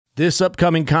This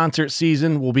upcoming concert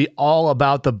season will be all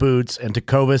about the boots, and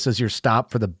Tecovas is your stop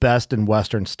for the best in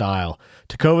Western style.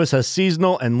 Tecovas has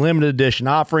seasonal and limited edition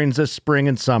offerings this spring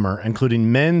and summer,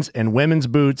 including men's and women's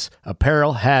boots,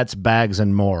 apparel, hats, bags,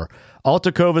 and more. All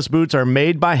Tecovas boots are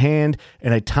made by hand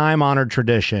in a time-honored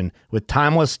tradition with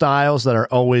timeless styles that are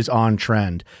always on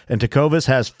trend. And Tecovas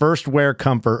has first wear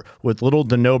comfort with little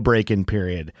to no break-in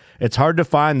period. It's hard to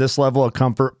find this level of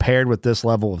comfort paired with this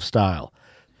level of style.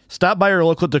 Stop by your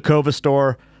local Tecovas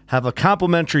store, have a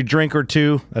complimentary drink or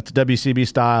two, that's WCB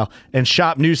style, and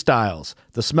shop new styles.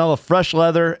 The smell of fresh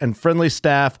leather and friendly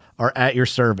staff are at your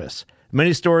service.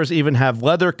 Many stores even have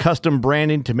leather custom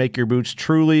branding to make your boots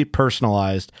truly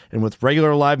personalized. And with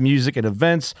regular live music and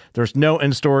events, there's no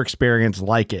in-store experience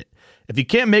like it. If you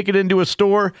can't make it into a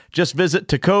store, just visit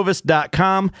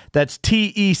tecovas.com. That's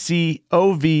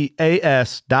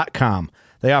TECOVAS.com.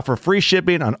 They offer free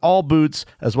shipping on all boots,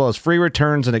 as well as free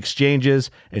returns and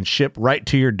exchanges, and ship right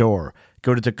to your door.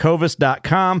 Go to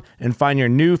tecovas.com and find your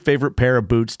new favorite pair of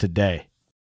boots today.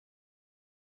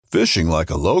 Fishing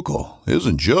like a local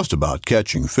isn't just about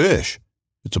catching fish.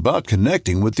 It's about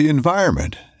connecting with the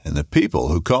environment and the people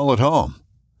who call it home.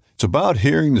 It's about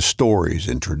hearing the stories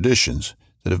and traditions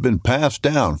that have been passed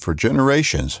down for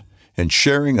generations and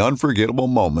sharing unforgettable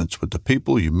moments with the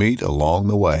people you meet along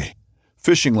the way.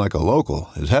 Fishing like a local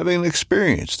is having an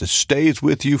experience that stays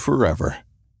with you forever.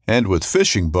 And with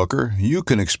Fishing Booker, you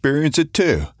can experience it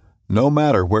too, no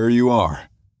matter where you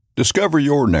are. Discover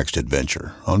your next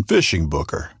adventure on Fishing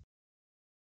Booker.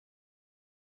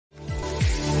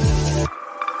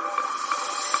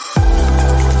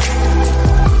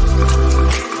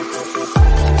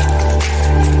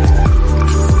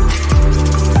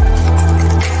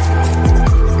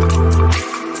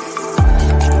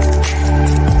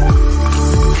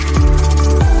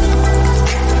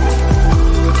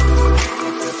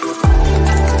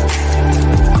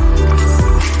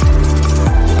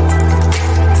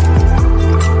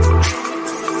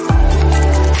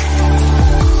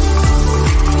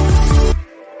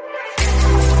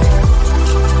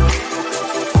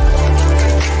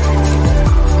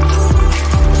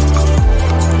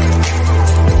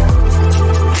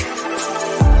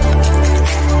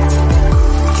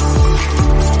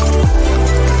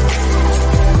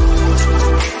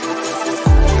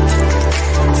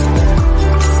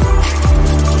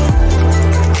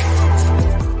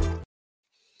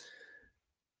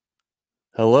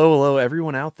 Hello,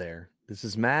 everyone out there. This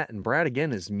is Matt, and Brad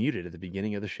again is muted at the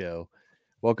beginning of the show.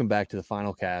 Welcome back to the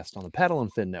final cast on the Paddle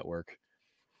and Fin Network.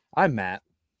 I'm Matt.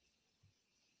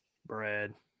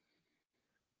 Brad.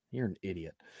 You're an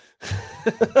idiot.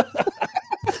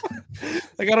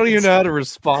 Like, I don't even know how to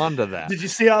respond to that. Did you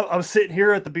see I'm sitting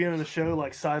here at the beginning of the show,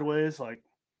 like sideways, like?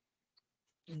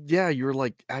 Yeah, you were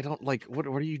like, I don't like. What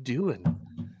are you doing?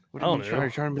 What are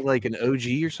you trying to be like an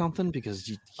OG or something?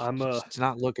 Because it's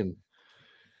not looking.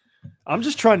 I'm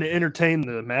just trying to entertain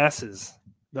the masses,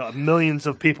 the millions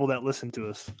of people that listen to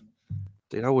us.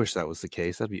 Dude, I wish that was the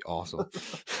case. That'd be awesome.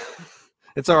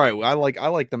 It's all right. I like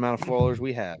the amount of followers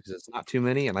we have because it's not too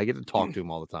many, and I get to talk to them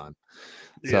all the time.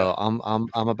 So yeah. I'm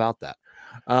about that.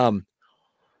 Man,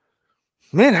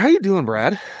 how you doing,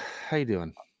 Brad? How you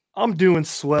doing? I'm doing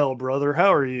swell, brother.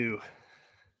 How are you?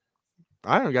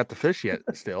 I haven't got the fish yet,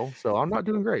 still, so I'm not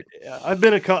doing great. Yeah, I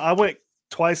went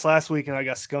twice last week, and I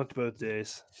got skunked both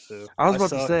days. So I was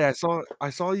about to say, I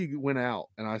saw you went out,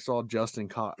 and I saw Justin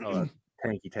caught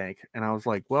tanky tank, and I was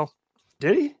like, well,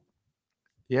 did he?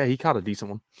 Yeah, he caught a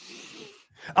decent one.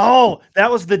 Oh, that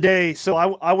was the day. So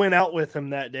I went out with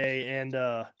him that day, and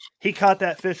he caught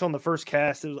that fish on the first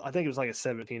cast. I think it was like a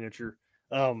 17-incher.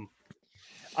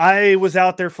 I was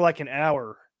out there for like an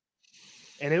hour,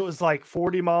 and it was like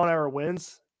 40-mile-an-hour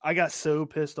winds. I got so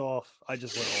pissed off, I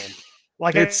just went home.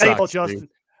 Like I didn't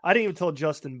even tell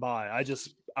Justin bye. I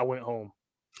went home.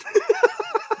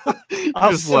 I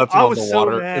was left on the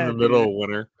water so mad, in the middle of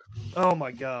winter. Oh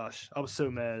my gosh, I was so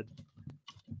mad.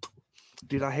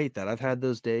 Dude, I hate that. I've had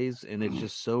those days, and it's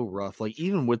just so rough. Like,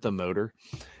 even with the motor,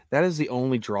 that is the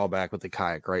only drawback with the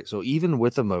kayak, right? So even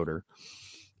with the motor,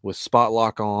 with spot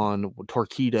lock on,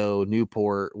 Torpedo,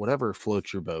 Newport, whatever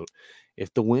floats your boat,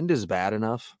 if the wind is bad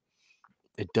enough,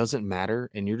 it doesn't matter,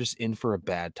 and you're just in for a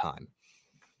bad time.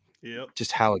 Yep.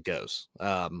 Just how it goes.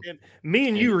 And me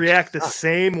and you react the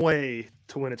same way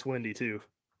to when it's windy, too.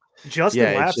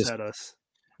 Justin laughs at us.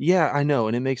 Yeah, I know,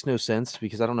 and it makes no sense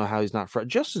because I don't know how he's not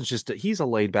Justin's he's a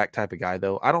laid-back type of guy,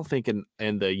 though. I don't think in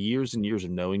the years and years of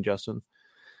knowing Justin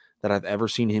that I've ever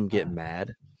seen him get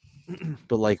mad.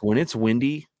 But, like, when it's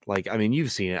windy, like, I mean,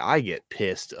 you've seen it. I get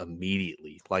pissed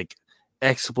immediately. Like,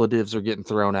 expletives are getting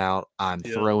thrown out. I'm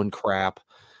throwing crap.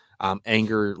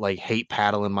 anger, like hate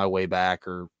paddling my way back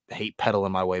or hate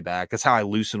pedaling my way back. That's how I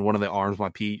loosened one of the arms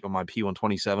on my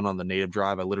P127 on the native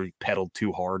drive. I literally pedaled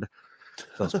too hard. So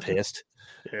I was pissed.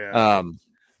 Yeah.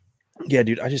 Yeah,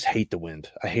 dude, I just hate the wind.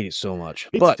 I hate it so much.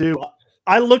 Me But too.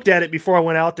 I looked at it before I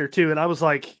went out there too, and I was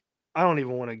like, I don't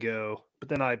even want to go. But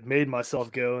then I made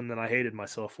myself go, and then I hated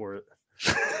myself for it.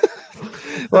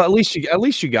 well, at least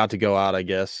you got to go out, I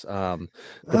guess. The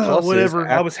plus whatever.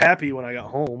 is I was happy when I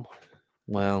got home.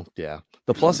 Well, yeah.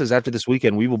 The plus is after this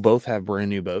weekend, we will both have brand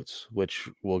new boats, which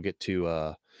we'll get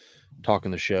to talk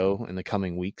in the show in the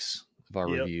coming weeks of our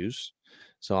reviews.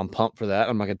 So I'm pumped for that.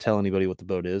 I'm not going to tell anybody what the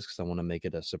boat is because I want to make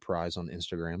it a surprise on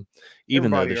Instagram. Even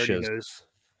though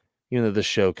this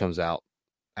show comes out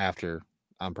after,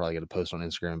 I'm probably going to post on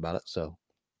Instagram about it. So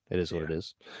it is what it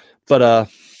is. But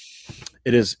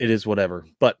it is whatever.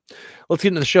 But let's get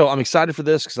into the show. I'm excited for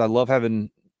this because I love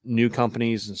having new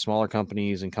companies and smaller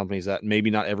companies and companies that maybe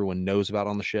not everyone knows about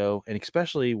on the show, and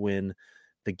especially when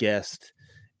the guest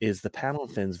is the Paddle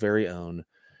and Fin's very own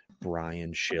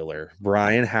Brian Schiller.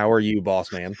 Brian, how are you,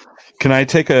 boss man? Can I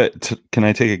take a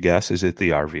guess? Is it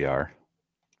the RVR?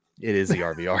 It is the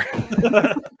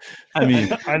RVR. I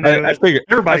mean, I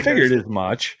figured as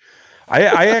much.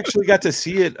 I actually got to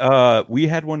see it. We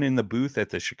had one in the booth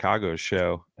at the Chicago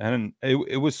show, and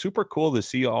it was super cool to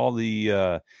see all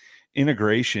the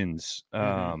integrations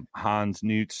Hans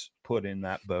Newts put in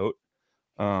that boat.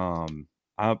 I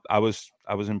was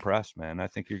impressed, man. I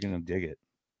think you're gonna dig it.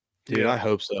 Dude, I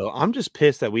hope so. I'm just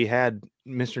pissed that we had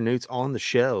Mr. Newts on the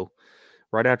show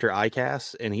right after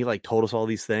ICAST, and he like told us all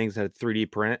these things, had a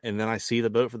 3D print, and then I see the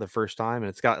boat for the first time, and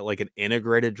it's got like an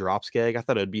integrated drop skeg. I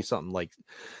thought it'd be something like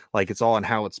it's all on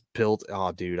how it's built.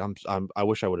 Oh, dude, I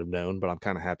wish I would have known, but I'm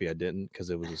kind of happy I didn't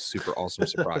because it was a super awesome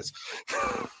surprise.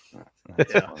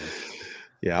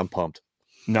 Yeah, I'm pumped.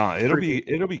 No,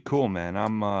 it'll be cool, man.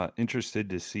 I'm interested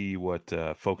to see what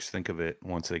folks think of it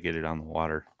once they get it on the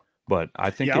water. But I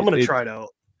think I'm gonna try it out.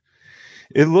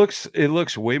 It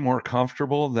looks way more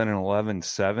comfortable than an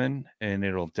 11.7, and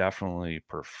it'll definitely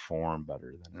perform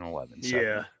better than an 11.7.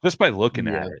 Yeah, just by looking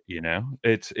at it, you know,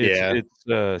 it's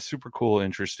a super cool,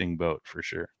 interesting boat for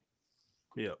sure.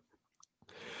 Yeah.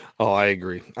 Oh, I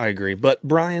agree. But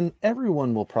Brian,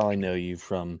 everyone will probably know you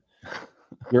from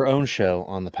your own show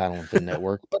on the Paddle and Fin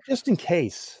Network. But just in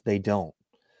case they don't,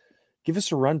 give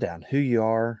us a rundown. Who you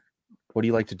are, what do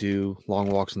you like to do? Long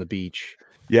walks on the beach.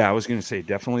 Yeah, I was going to say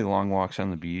definitely long walks on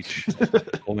the beach,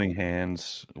 holding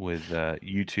hands with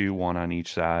you two, one on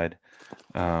each side,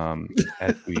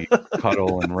 as we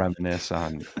cuddle and reminisce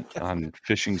on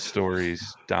fishing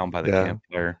stories down by the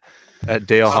campfire at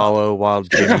Dale Hollow while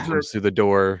Jamie comes through the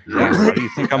door. Yeah, what do you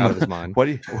think I'm out of his mind? What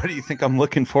do you think I'm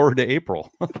looking forward to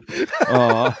April?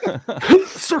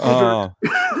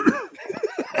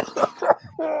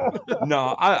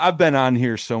 No, I've been on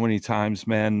here so many times,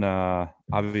 man.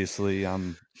 Obviously,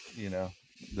 I'm,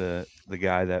 the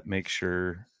guy that makes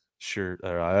sure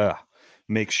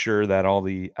that all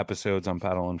the episodes on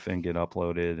Paddle and Fin get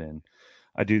uploaded, and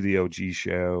I do the OG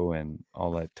show and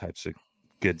all that types of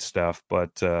good stuff.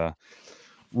 But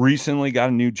recently got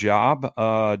a new job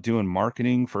doing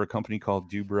marketing for a company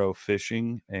called Dubro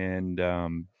Fishing, and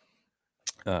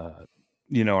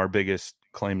our biggest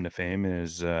claim to fame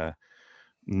is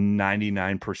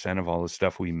 99% of all the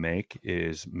stuff we make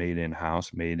is made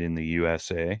in-house, made in the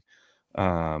USA,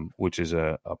 which is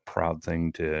a proud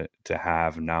thing to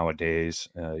have nowadays.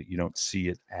 You don't see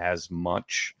it as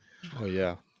much. Oh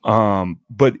yeah.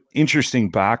 But interesting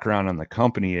background on the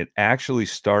company. It actually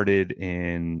started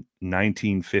in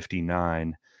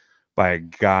 1959 by a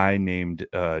guy named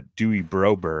Dewey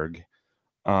Broberg,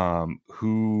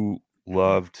 who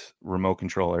loved remote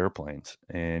control airplanes,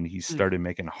 and he started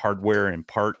making hardware and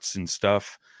parts and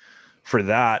stuff for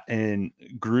that, and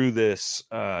grew this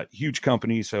huge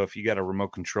company. So if you got a remote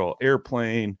control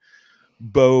airplane,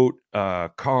 boat,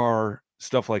 car,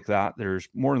 stuff like that, there's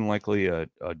more than likely a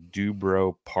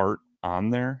Dubro part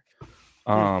on there,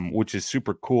 which is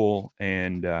super cool.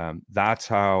 And that's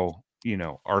how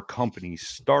our company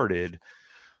started.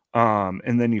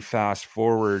 And then you fast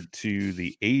forward to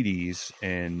the 80s,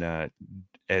 and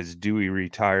as Dewey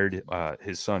retired,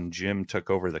 his son Jim took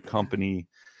over the company,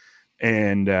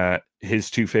 and his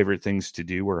two favorite things to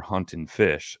do were hunt and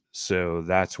fish. So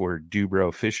that's where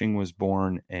Dubro Fishing was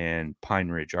born, and Pine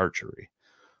Ridge Archery.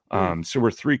 So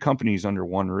we're three companies under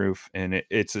one roof, and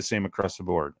it's the same across the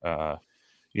board.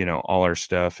 All our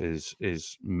stuff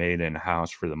is made in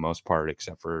house for the most part,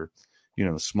 except for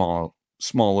the small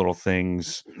little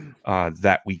things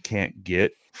that we can't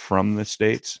get from the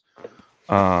States.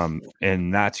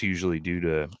 And that's usually due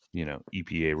to,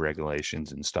 EPA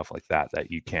regulations and stuff like that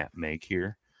you can't make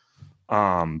here.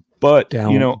 But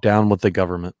down with the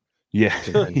government. Yeah.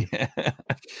 Yeah.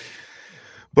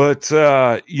 But,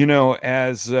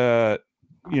 as,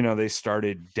 they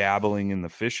started dabbling in the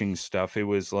fishing stuff, it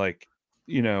was like,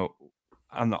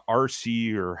 on the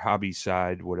RC or hobby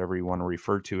side, whatever you want to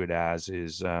refer to it as,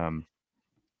 is, when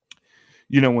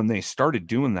they started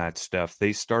doing that stuff,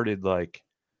 they started like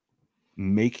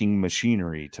making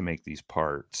machinery to make these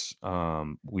parts.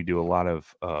 We do a lot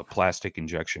of plastic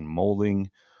injection molding,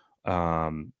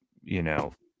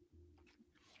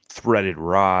 threaded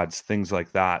rods, things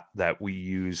like that we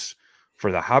use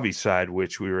for the hobby side,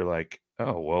 which we were like,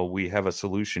 oh, well, we have a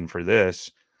solution for this.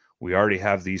 We already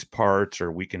have these parts,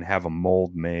 or we can have a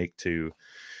mold make to,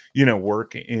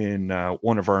 work in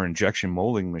one of our injection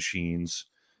molding machines.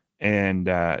 And,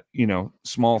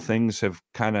 small things have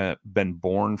kind of been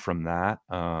born from that.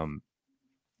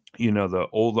 The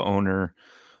old owner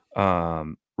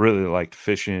really liked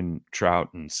fishing trout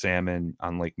and salmon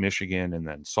on Lake Michigan, and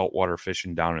then saltwater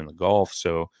fishing down in the Gulf.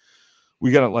 So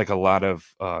we got like a lot of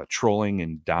trolling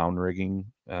and down rigging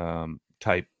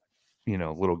type,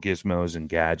 little gizmos and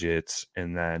gadgets.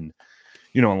 And then,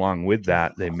 along with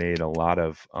that, they made a lot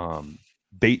of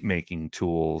bait making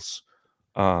tools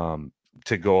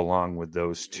to go along with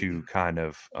those two kind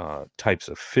of types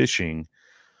of fishing.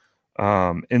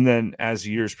 And then as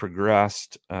years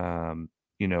progressed, our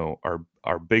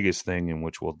biggest thing, in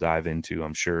which we'll dive into,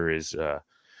 I'm sure, is, our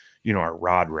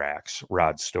rod racks,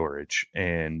 rod storage.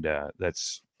 And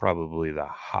that's probably the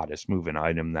hottest moving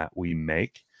item that we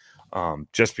make,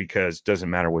 just because it doesn't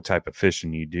matter what type of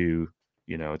fishing you do.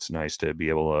 It's nice to be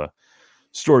able to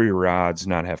store your rods,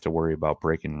 not have to worry about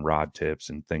breaking rod tips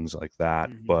and things like that.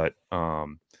 Mm-hmm. But,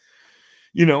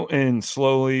 and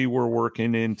slowly we're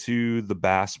working into the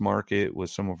bass market with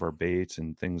some of our baits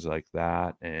and things like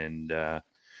that. And,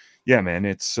 yeah, man,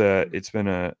 it's been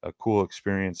a cool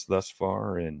experience thus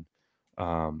far. And,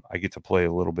 I get to play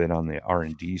a little bit on the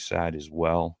R&D side as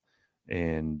well.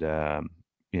 And,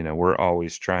 we're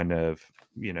always trying to,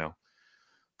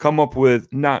 come up with,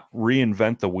 not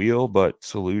reinvent the wheel, but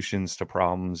solutions to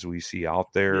problems we see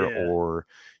out there. Yeah. Or,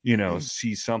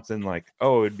 see something like,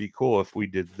 oh, it'd be cool if we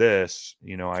did this,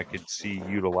 I could see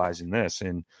utilizing this.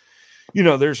 And,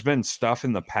 there's been stuff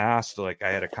in the past. Like,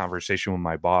 I had a conversation with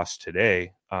my boss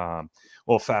today.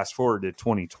 Well, fast forward to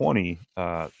 2020,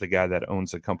 the guy that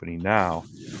owns the company now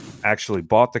actually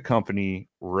bought the company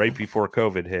right before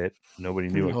COVID hit. Nobody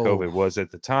knew what COVID was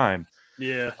at the time.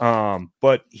 Yeah.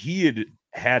 But he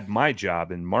had my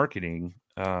job in marketing,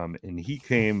 and he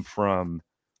came from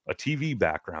a TV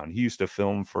background. He used to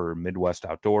film for Midwest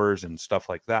Outdoors and stuff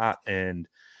like that. And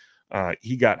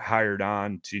he got hired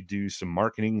on to do some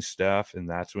marketing stuff. And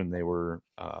that's when they were,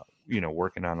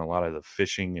 working on a lot of the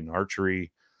fishing and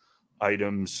archery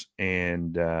items.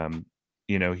 And,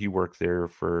 he worked there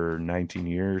for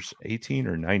 18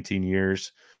 or 19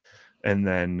 years. And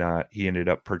then he ended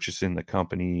up purchasing the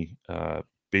company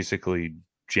basically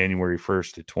January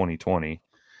 1st of 2020.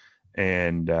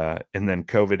 And then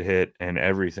COVID hit and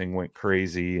everything went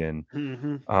crazy. And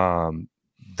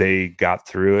they got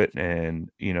through it. And,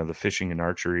 the fishing and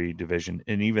archery division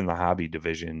and even the hobby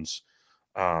divisions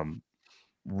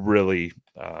really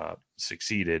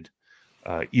succeeded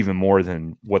even more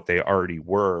than what they already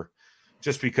were,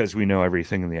 just because we know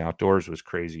everything in the outdoors was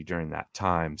crazy during that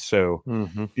time. So,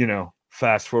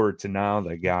 fast forward to now,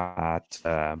 they got,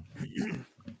 the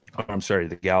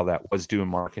gal that was doing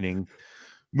marketing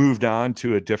moved on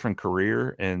to a different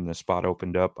career, and the spot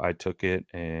opened up. I took it,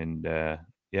 and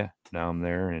now I'm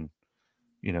there, and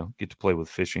get to play with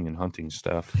fishing and hunting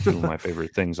stuff. Two of my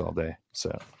favorite things all day.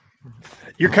 So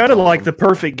you're kind of like the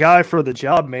perfect guy for the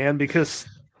job, man, because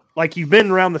like you've been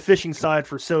around the fishing side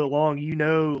for so long,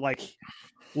 like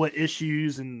what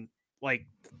issues and like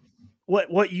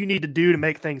what you need to do to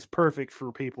make things perfect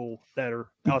for people that are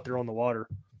out there on the water.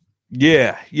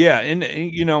 Yeah. And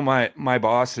my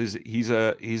boss he's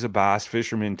a bass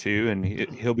fisherman too, and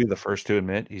he'll be the first to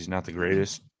admit he's not the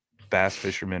greatest bass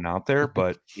fisherman out there,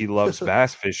 but he loves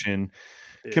bass fishing.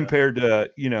 Yeah. Compared to,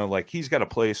 like he's got a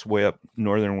place way up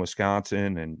northern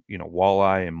Wisconsin, and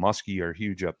walleye and muskie are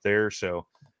huge up there. So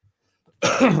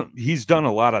he's done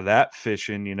a lot of that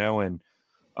fishing, and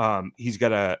he's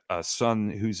got a son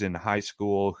who's in high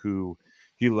school who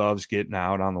he loves getting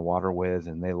out on the water with,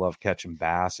 and they love catching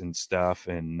bass and stuff.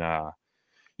 And,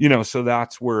 so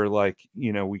that's where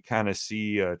we kind of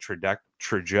see a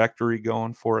trajectory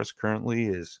going for us currently,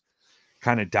 is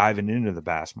kind of diving into the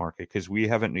bass market, because we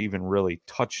haven't even really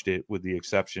touched it, with the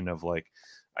exception of like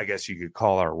I guess you could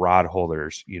call our rod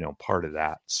holders, part of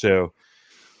that. So,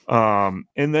 and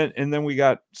then we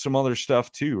got some other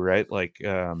stuff too, right? Like,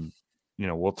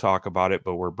 we'll talk about it,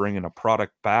 but we're bringing a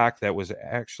product back that was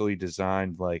actually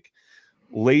designed like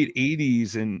late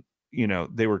 80s, and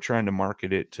they were trying to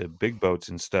market it to big boats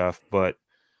and stuff, but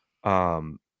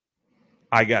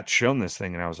I got shown this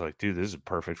thing and I was like, dude, this is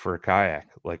perfect for a kayak.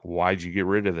 Like, why'd you get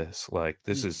rid of this? Like,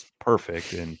 this is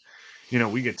perfect. And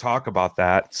we could talk about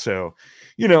that. So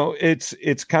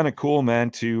it's kind of cool,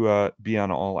 man, to be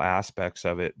on all aspects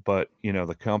of it. But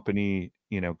the company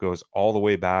goes all the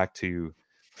way back to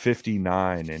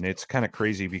 59, and it's kind of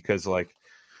crazy because like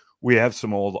we have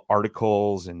some old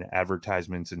articles and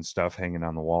advertisements and stuff hanging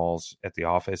on the walls at the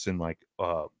office, and like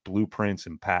blueprints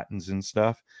and patents and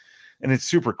stuff. And it's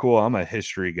super cool. I'm a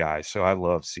history guy, so I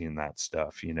love seeing that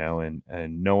stuff, and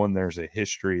knowing there's a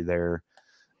history there.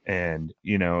 And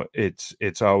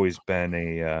it's always been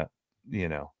the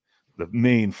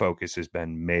main focus has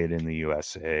been made in the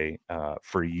USA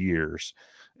for years,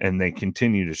 and they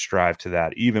continue to strive to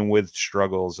that, even with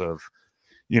struggles of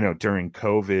during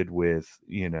COVID with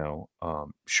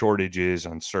shortages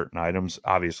on certain items.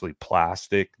 Obviously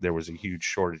plastic, there was a huge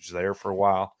shortage there for a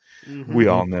while. Mm-hmm. We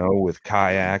all know, with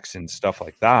kayaks and stuff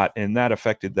like that, and that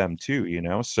affected them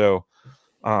too, so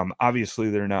obviously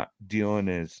they're not dealing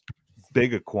as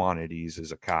big of quantities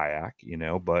as a kayak,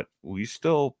 but we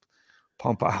still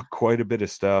pump out quite a bit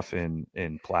of stuff in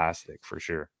plastic for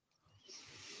sure.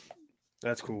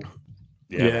 That's cool.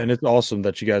 Yeah, and it's awesome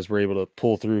that you guys were able to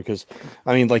pull through, because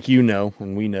I mean, like,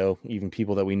 and we know, even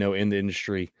people that we know in the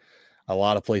industry, a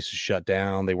lot of places shut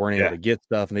down. They weren't able to get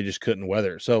stuff, and they just couldn't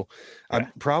weather it. So I'm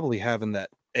probably having that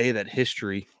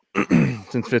history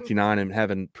since 59, and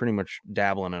having pretty much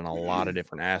dabbling in a lot of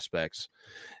different aspects.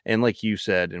 And like you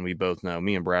said, and we both know,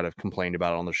 me and Brad have complained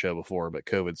about it on the show before, but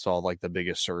COVID saw like the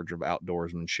biggest surge of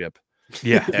outdoorsmanship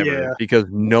ever, because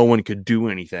no one could do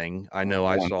anything. I know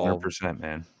 100%,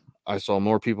 man. I saw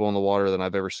more people in the water than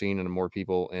I've ever seen, and more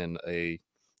people in a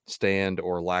stand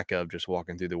or lack of just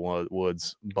walking through the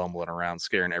woods, bumbling around,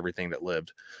 scaring everything that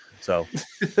lived. So,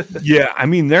 yeah, I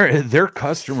mean, their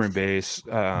customer base,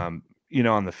 on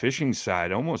the fishing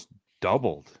side almost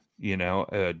doubled,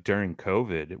 during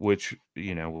COVID, which,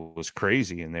 was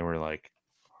crazy. And they were like,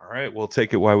 all right, we'll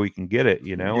take it while we can get it,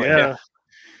 Yeah.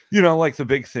 And, like the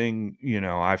big thing,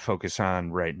 I focus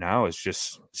on right now is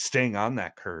just staying on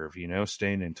that curve,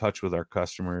 staying in touch with our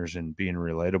customers and being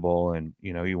relatable. And,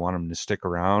 you want them to stick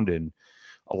around, and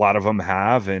a lot of them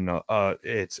have. And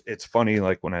it's funny,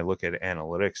 like when I look at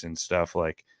analytics and stuff,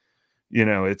 like,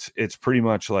 it's pretty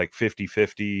much like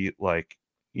 50-50, like,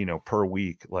 per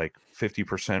week, like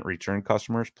 50% return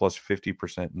customers plus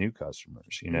 50% new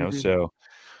customers, Mm-hmm. So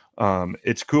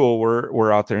it's cool.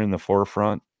 We're out there in the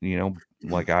forefront,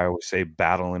 like I always say,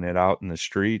 battling it out in the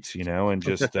streets, and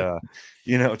just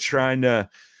trying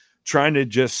to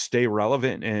just stay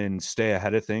relevant and stay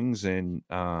ahead of things. And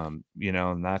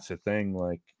and that's the thing.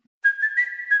 Like,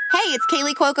 Hey, it's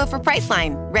Kaylee Cuoco for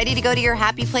Priceline. Ready to go to your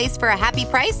happy place for a happy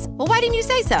price? Well, why didn't you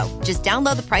say so? Just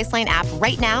download the Priceline app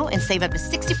right now and save up to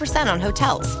 60% on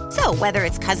hotels. So whether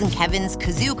it's Cousin Kevin's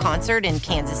Kazoo Concert in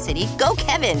Kansas City, go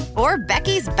Kevin, or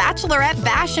Becky's Bachelorette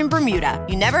Bash in Bermuda,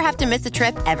 you never have to miss a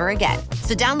trip ever again.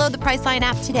 So download the Priceline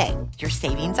app today. Your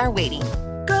savings are waiting.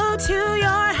 Go to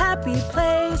your happy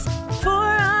place for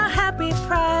a happy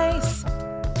price.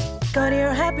 Go to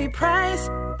your happy price,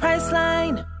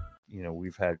 Priceline.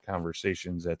 We've had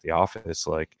conversations at the office,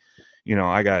 like,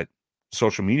 I got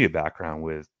social media background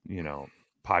with,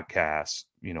 podcasts,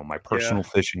 my personal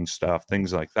fishing stuff,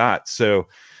 things like that. So,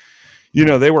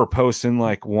 they were posting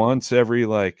like once every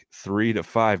like 3 to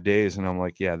 5 days. And I'm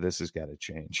like, yeah, this has got to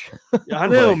change. I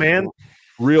know, like, man.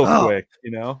 Real quick,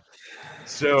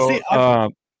 So See,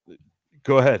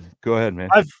 go ahead, man.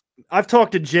 I've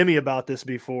talked to Jimmy about this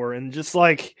before, and just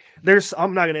like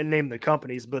I'm not going to name the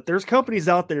companies, but there's companies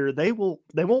out there, they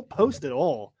won't post at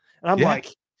all. And I'm like,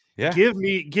 give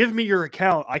me your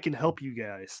account. I can help you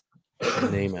guys.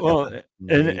 Name it. Well,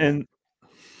 and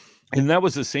that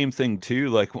was the same thing too.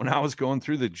 Like when I was going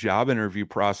through the job interview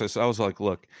process, I was like,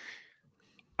 look,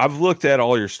 I've looked at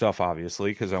all your stuff,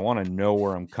 obviously, because I want to know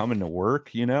where I'm coming to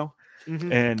work,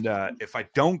 Mm-hmm. And if I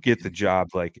don't get the job,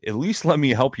 like, at least let me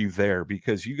help you there,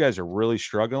 because you guys are really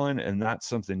struggling, and that's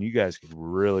something you guys could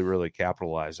really, really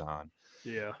capitalize on.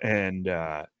 Yeah. And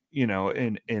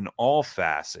in all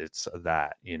facets of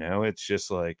that, it's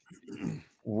just like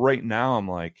right now I'm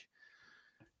like,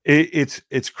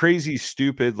 it's crazy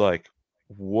stupid, like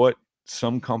what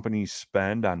some companies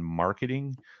spend on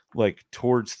marketing, like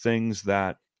towards things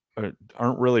that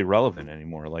aren't really relevant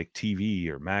anymore, like TV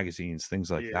or magazines,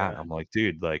 things like that. I'm like,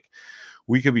 dude, like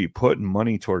we could be putting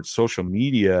money towards social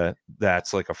media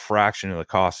that's like a fraction of the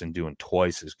cost and doing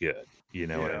twice as good. You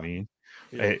know what I mean?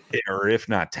 Or if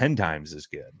not 10 times as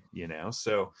good,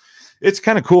 so it's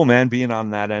kind of cool, man, being on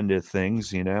that end of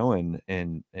things,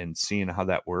 and seeing how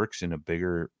that works in a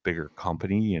bigger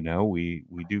company. We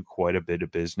do quite a bit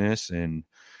of business, and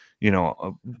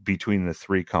between the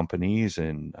three companies,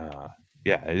 and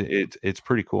it's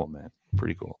pretty cool, man.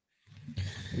 Pretty cool.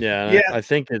 Yeah. I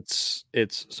think it's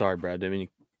sorry, Brad, I didn't mean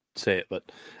to say it,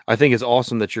 but I think it's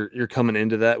awesome that you're coming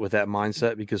into that with that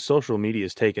mindset, because social media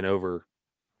has taken over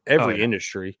every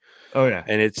industry. Oh yeah.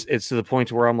 And it's to the point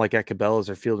to where I'm like at Cabela's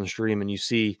or Field and Stream, and you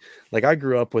see, like, I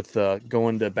grew up with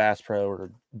going to Bass Pro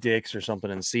or Dick's or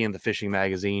something and seeing the fishing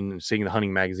magazine and seeing the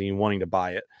hunting magazine, wanting to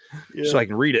buy it so I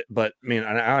can read it. But man,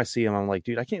 I see them, I'm like,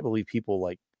 dude, I can't believe people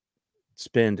like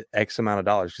spend X amount of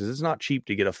dollars, because it's not cheap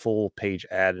to get a full page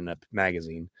ad in a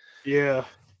magazine. Yeah.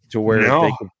 To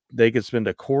where they could spend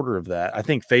a quarter of that. I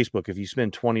think Facebook, if you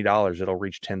spend $20, it'll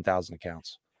reach 10,000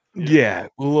 accounts. Yeah.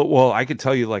 Well, I could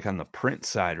tell you, like, on the print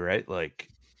side, right? Like,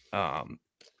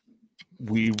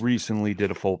 we recently did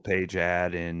a full page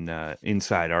ad in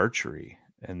Inside Archery,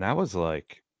 and that was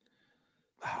like,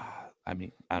 I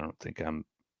mean, I don't think I'm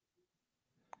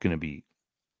going to be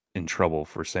in trouble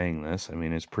for saying this. I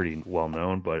mean, it's pretty well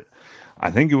known, but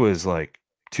I think it was like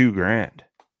 $2,000,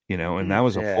 and that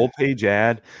was a full page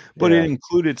ad, but it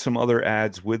included some other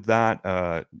ads with that,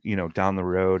 down the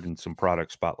road, and some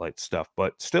product spotlight stuff.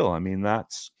 But still, I mean,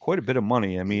 that's quite a bit of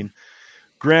money. I mean,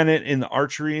 granted, in the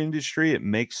archery industry, it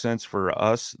makes sense for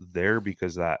us there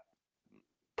because that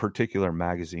particular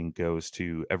magazine goes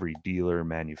to every dealer,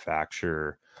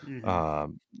 manufacturer,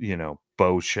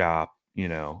 bow shop,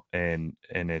 and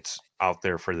it's out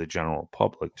there for the general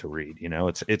public to read.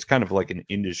 It's kind of like an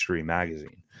industry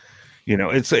magazine.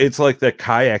 It's like the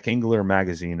kayak angler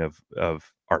magazine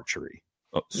of archery,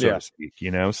 so to speak.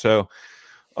 So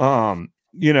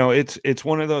it's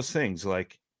one of those things,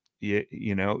 like,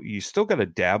 you still got to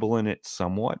dabble in it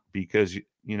somewhat, because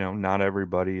not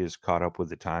everybody is caught up with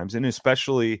the times, and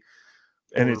especially.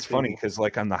 And it's funny because,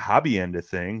 like, on the hobby end of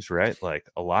things, right? Like,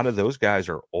 a lot of those guys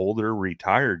are older,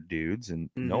 retired dudes, and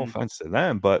no offense to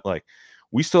them, but like,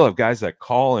 we still have guys that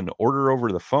call and order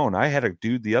over the phone. I had a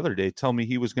dude the other day tell me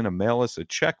he was going to mail us a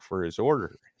check for his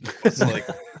order. It's like,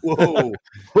 whoa.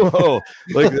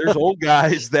 Like, there's old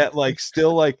guys that like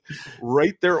still like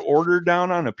write their order down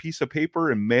on a piece of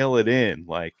paper and mail it in.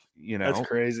 Like, that's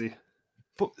crazy.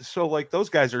 So like, those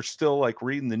guys are still like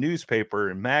reading the newspaper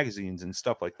and magazines and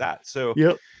stuff like that. So,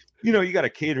 you got to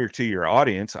cater to your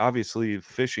audience. Obviously,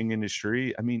 fishing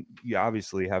industry, I mean, you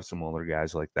obviously have some older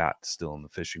guys like that still in the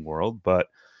fishing world, but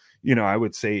I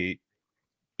would say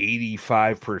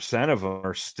 85% of them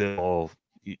are still,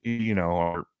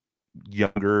 are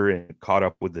younger and caught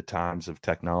up with the times of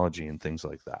technology and things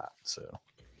like that. So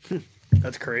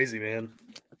that's crazy, man.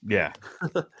 Yeah.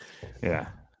 Yeah.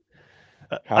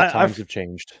 How times have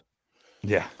changed.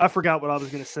 Yeah. I forgot what I was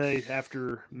going to say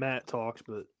after Matt talks,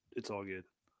 but it's all good.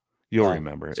 You'll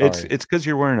remember. Sorry. It's because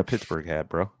you're wearing a Pittsburgh hat,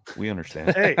 bro. We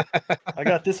understand. Hey, I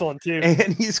got this on too.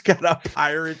 And he's got a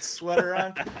Pirates sweater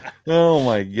on. Oh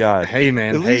my God. Hey,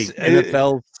 man.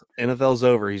 NFL's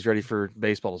over. He's ready for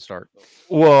baseball to start.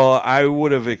 Well, I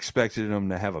would have expected him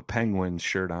to have a Penguins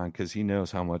shirt on, because he knows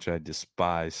how much I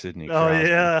despise Sidney Crosby. Oh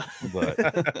yeah, but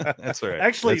that's all right.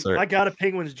 Actually, that's all right. I got a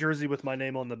Penguins jersey with my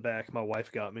name on the back. My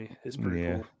wife got me. It's pretty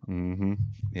cool. Mm-hmm.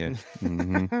 Yeah.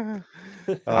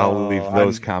 Mm-hmm. I'll leave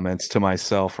those comments to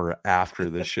myself or after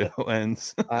the show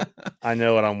ends. I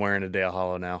know what I'm wearing today,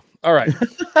 Hollow now. All right.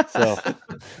 So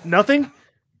nothing.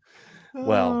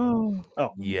 Well,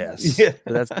 yes. Yeah.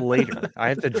 But that's later. I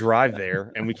have to drive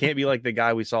there, and we can't be like the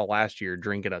guy we saw last year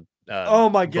drinking a oh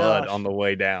my God on the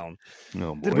way down.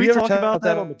 No, boy. Did we talk about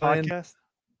that on the podcast?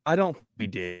 I don't think we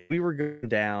did. We were going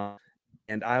down,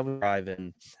 and I was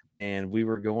driving, and we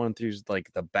were going through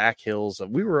like the back hills.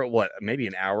 We were at maybe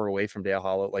an hour away from Dale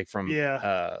Hollow, like from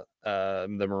the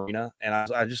marina. And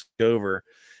I just go over,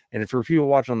 and for people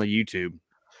watching on the YouTube,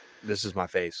 this is my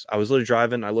face. I was literally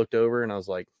driving. I looked over, and I was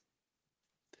like,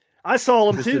 I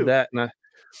saw him too. Did that, and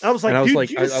I was like, dude, did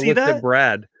you see looked that? At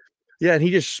Brad. Yeah, and he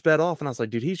just sped off, and I was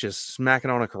like, dude, he's just smacking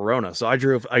on a Corona. So I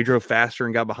drove faster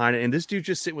and got behind it, and this dude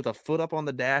just sitting with a foot up on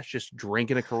the dash, just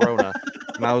drinking a Corona.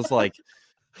 And I was like,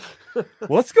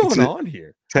 what's going on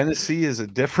here? Tennessee is a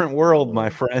different world,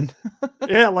 my friend.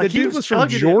 Yeah, like the dude was from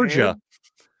Georgia.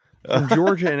 from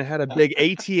Georgia, and it had a big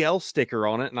ATL sticker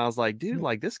on it. And I was like, dude,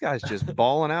 like this guy's just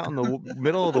balling out in the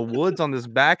middle of the woods on this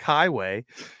back highway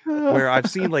where I've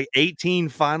seen like 18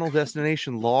 Final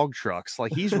Destination log trucks.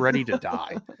 Like he's ready to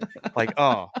die. Like,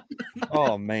 oh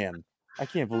man. I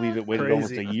can't believe it waited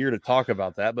almost a year to talk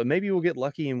about that, but maybe we'll get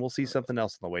lucky and we'll see something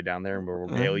else on the way down there, and we'll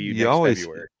regale you next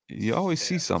February. You always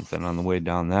see something on the way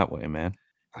down that way, man.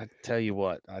 I tell you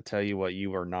what,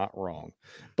 you are not wrong.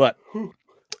 But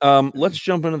let's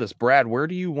jump into this. Brad, where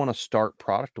do you want to start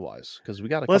product wise? Because we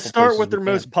got let's start with their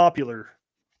most popular.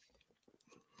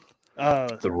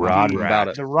 The rod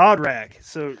rack. The rod rack.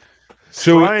 So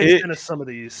Ryan's into some of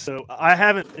these. So I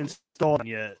haven't installed them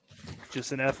yet.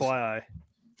 Just an FYI.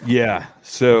 Yeah.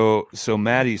 So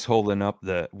Maddie's holding up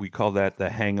we call that the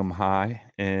Hang 'em High,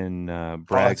 and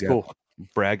Brad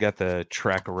got the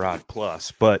Tracker Rod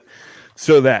Plus. But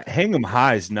so that Hang 'em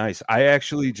High is nice. I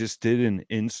actually just did an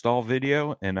install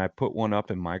video, and I put one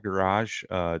up in my garage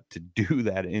to do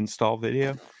that install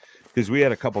video, because we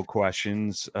had a couple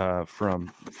questions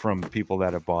from people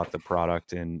that have bought the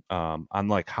product, and on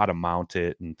like how to mount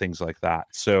it and things like that.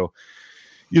 So,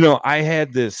 I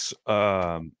had this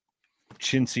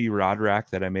chintzy rod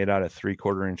rack that I made out of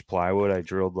 3/4 inch plywood. I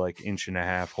drilled like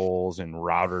 1.5 inch holes and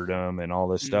routered them and all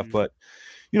this stuff. But,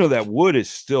 that wood is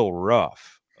still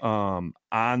rough. On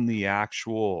the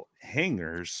actual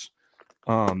hangers,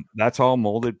 that's all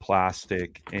molded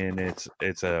plastic, and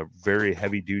it's a very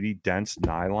heavy duty, dense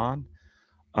nylon.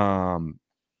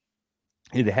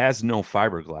 It has no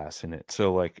fiberglass in it.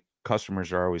 So like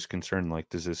customers are always concerned, like,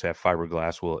 does this have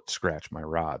fiberglass? Will it scratch my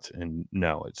rods? And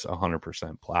no, it's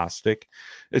 100% plastic.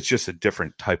 It's just a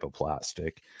different type of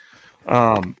plastic.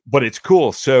 But it's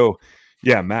cool. So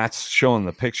yeah, Matt's showing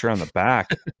the picture on the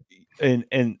back.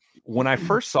 and when I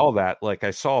first saw that, like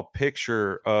I saw a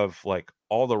picture of like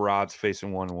all the rods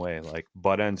facing one way, like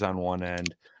butt ends on one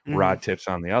end, rod tips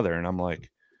on the other. And I'm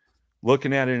like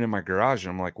looking at it in my garage,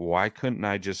 and I'm like, why couldn't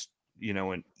I just,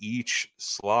 in each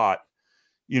slot,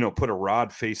 put a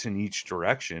rod facing each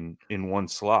direction in one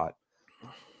slot?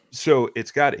 So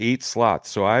it's got 8 slots.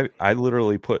 So I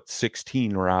literally put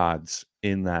 16 rods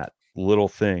in that little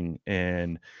thing,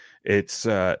 and it's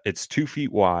 2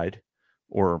 feet wide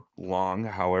or long,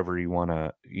 however you want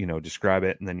to, describe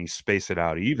it. And then you space it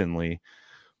out evenly.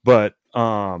 But,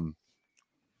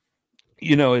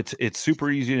 it's super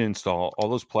easy to install. All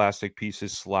those plastic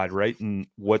pieces slide right in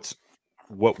what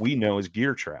we know is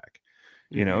gear track.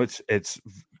 It's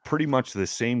pretty much the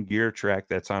same gear track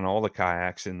that's on all the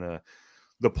kayaks, and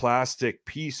the plastic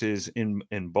pieces in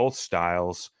both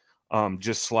styles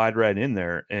just slide right in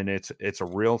there, and it's a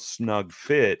real snug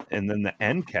fit. And then the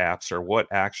end caps are what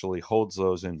actually holds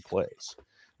those in place,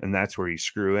 and that's where you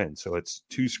screw in. So it's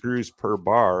 2 screws per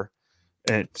bar,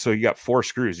 and so you got 4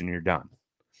 screws and you're done.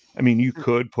 I mean, you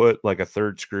could put like a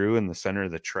 3rd screw in the center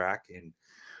of the track, and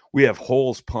we have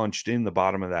holes punched in the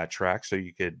bottom of that track, so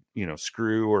you could,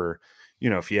 screw, or,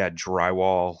 if you had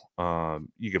drywall,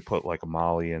 you could put like a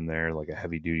molly in there, like a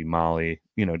heavy duty molly,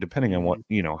 depending on what,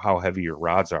 how heavy your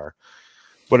rods are.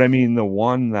 But I mean, the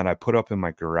one that I put up in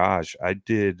my garage, I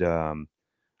did, I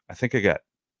think I got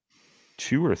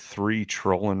 2 or 3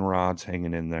 trolling rods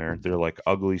hanging in there. They're like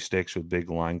ugly sticks with big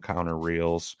line counter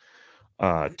reels,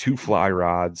 2 fly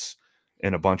rods,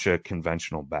 and a bunch of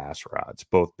conventional bass rods,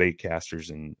 both bait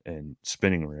casters and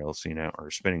spinning reels,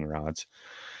 or spinning rods.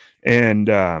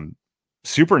 And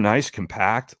super nice,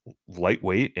 compact,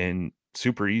 lightweight, and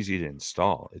super easy to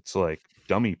install. It's like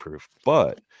dummy proof.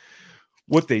 But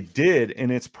what they did,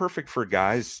 and it's perfect for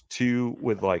guys too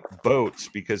with like boats,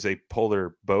 because they pull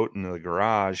their boat into the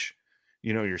garage,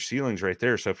 your ceiling's right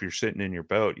there. So if you're sitting in your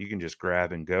boat, you can just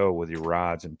grab and go with your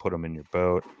rods and put them in your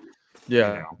boat.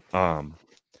 Yeah.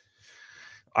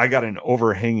 I got an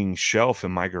overhanging shelf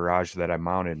in my garage that I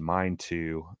mounted mine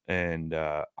to, and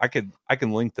I can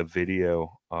link the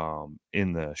video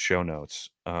in the show notes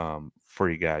for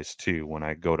you guys too when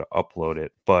I go to upload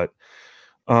it. But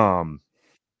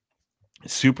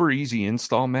super easy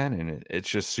install, man, and it's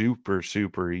just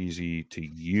super easy to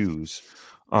use.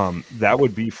 That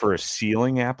would be for a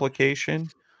ceiling application,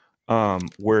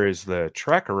 whereas the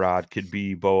tracker rod could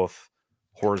be both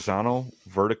horizontal,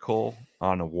 vertical,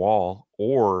 on a wall,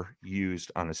 or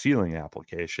used on a ceiling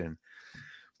application.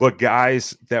 But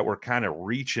guys that were kind of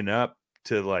reaching up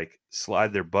to like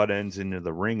slide their butt ends into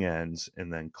the ring ends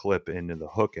and then clip into the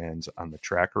hook ends on the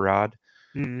tracker rod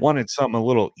wanted something a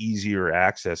little easier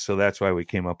access. So that's why we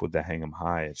came up with the Hang 'em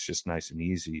High. It's just nice and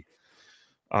easy.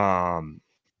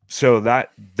 So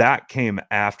that came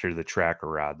after the tracker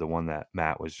rod, the one that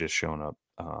Matt was just showing up,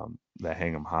 the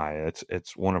Hang 'em High.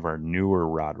 It's one of our newer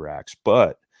rod racks,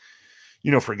 but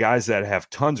for guys that have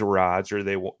tons of rods or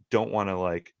they don't want to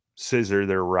like scissor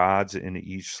their rods into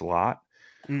each slot,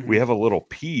 we have a little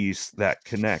piece that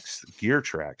connects gear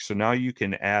tracks. So now you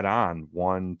can add on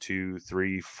 1, 2,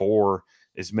 3, 4,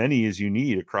 as many as you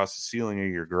need across the ceiling of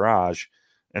your garage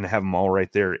and have them all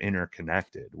right there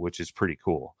interconnected, which is pretty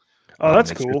cool. Oh,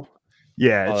 that's cool.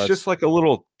 It's just like a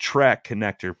little track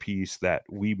connector piece that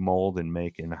we mold and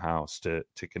make in the house to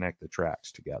connect the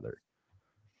tracks together.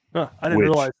 Huh, I didn't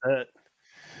realize that.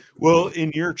 Well,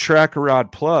 in your Tracker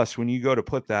Rod Plus, when you go to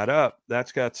put that up,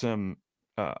 that's got some,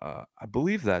 I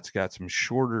believe that's got some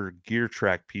shorter gear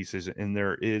track pieces, and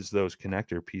there is those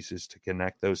connector pieces to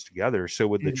connect those together. So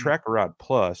with the Tracker Rod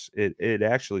Plus, it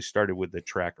actually started with the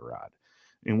Tracker Rod,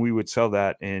 and we would sell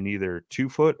that in either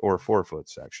 2-foot or 4-foot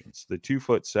sections. The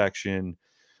 2-foot section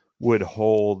would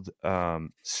hold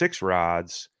 6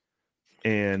 rods,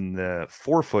 and the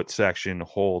 4-foot section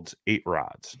holds 8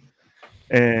 rods.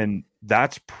 And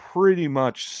that's pretty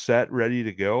much set, ready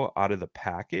to go out of the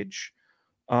package.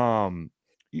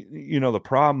 The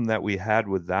problem that we had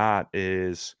with that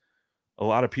is a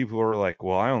lot of people are like,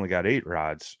 well, I only got 8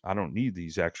 rods. I don't need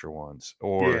these extra ones.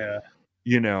 Or,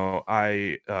 and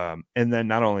then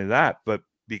not only that, but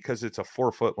because it's a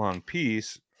 4-foot long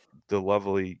piece, the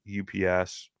lovely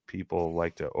UPS people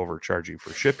like to overcharge you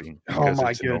for shipping because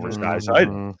it's an oversized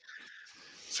item.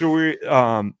 So we,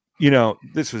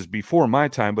 this was before my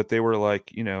time, but they were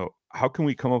like, how can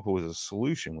we come up with a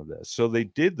solution with this? So they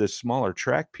did the smaller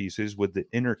track pieces with the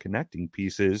interconnecting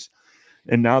pieces.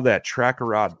 And now that Tracker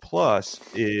Rod Plus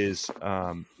is,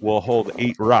 will hold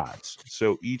 8 rods.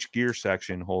 So each gear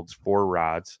section holds 4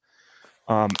 rods.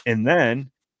 And then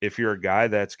if you're a guy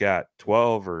that's got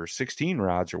 12 or 16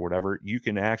 rods or whatever, you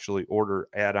can actually order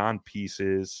add-on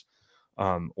pieces.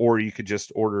 Or you could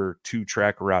just order 2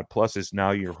 Tracker Rod Pluses.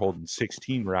 Now you're holding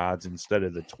 16 rods instead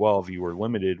of the 12 you were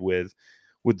limited with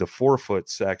the 4-foot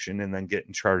section, and then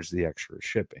getting charged the extra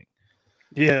shipping.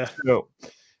 Yeah. So,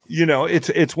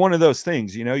 it's one of those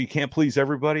things, you can't please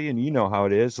everybody, and you know how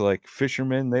it is. Like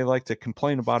fishermen, they like to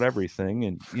complain about everything,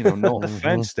 and, no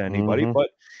offense to anybody,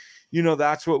 but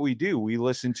that's what we do. We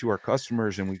listen to our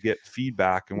customers and we get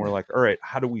feedback, and we're like, all right,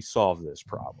 how do we solve this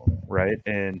problem? Right.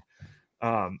 And,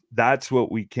 that's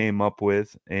what we came up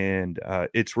with, and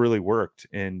it's really worked.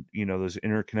 And those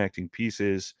interconnecting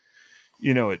pieces,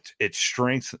 it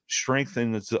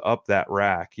strengthens up that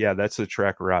rack. Yeah, that's the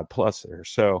Tracker Rod Plus there.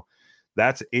 So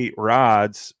that's 8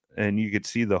 rods, and you could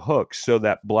see the hooks. So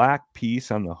that black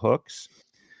piece on the hooks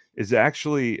is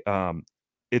actually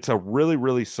it's a really,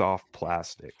 really soft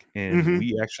plastic, and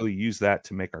we actually use that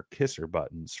to make our kisser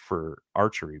buttons for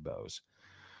archery bows.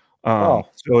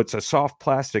 So it's a soft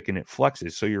plastic, and it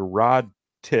flexes. So your rod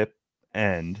tip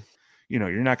end, you're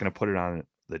not going to put it on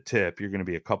the tip. You're going to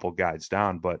be a couple guides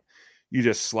down, but you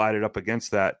just slide it up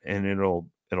against that, and it'll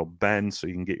bend so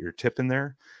you can get your tip in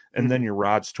there. And then your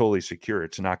rod's totally secure.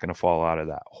 It's not going to fall out of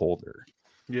that holder.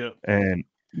 Yeah. And,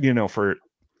 for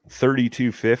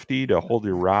 $32.50 to hold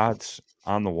your rods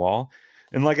on the wall.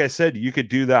 And like I said, you could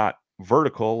do that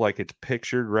vertical, like it's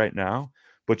pictured right now.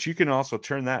 But you can also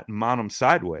turn that and mount them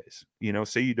sideways.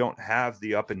 Say you don't have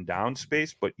the up and down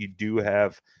space, but you do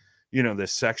have,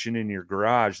 this section in your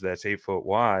garage that's 8 foot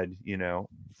wide,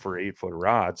 for 8-foot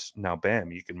rods. Now,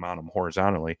 bam, you can mount them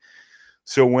horizontally.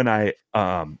 So when I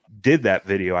did that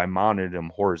video, I mounted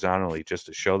them horizontally just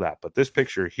to show that. But this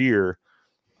picture here,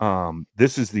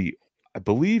 I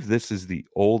believe this is the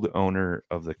old owner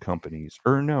of the company's,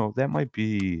 or no, that might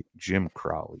be Jim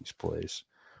Crowley's place.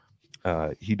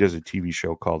 He does a TV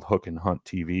show called Hook and Hunt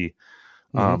TV.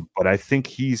 But I think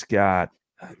he's got,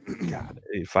 God,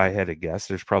 if I had to guess,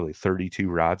 there's probably 32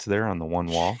 rods there on the one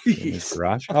wall in his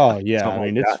garage. Oh yeah.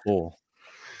 It's full.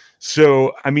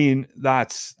 So,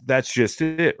 that's just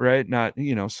it, right? Not,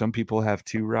 some people have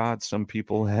 2 rods, some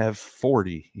people have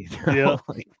 40, Yeah.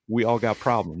 Like, we all got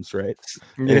problems, right?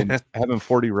 And having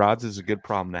 40 rods is a good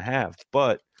problem to have.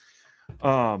 But,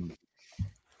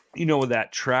 with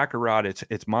that Tracker Rod,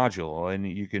 it's modular, and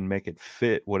you can make it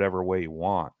fit whatever way you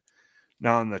want.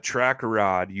 Now on the Tracker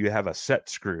Rod, you have a set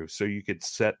screw, so you could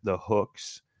set the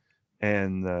hooks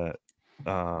and the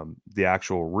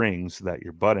actual rings that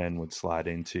your butt end would slide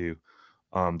into.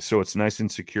 So it's nice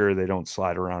and secure. They don't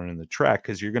slide around in the track,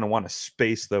 because you're going to want to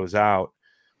space those out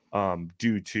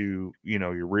due to,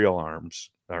 your reel arms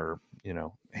or,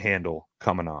 handle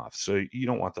coming off. So you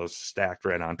don't want those stacked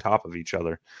right on top of each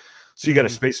other. So you got to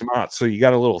space them out. So you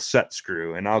got a little set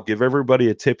screw, and I'll give everybody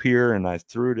a tip here, and I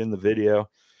threw it in the video.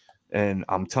 And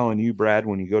I'm telling you, Brad,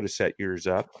 when you go to set yours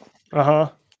up,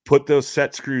 put those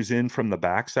set screws in from the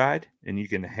backside, and you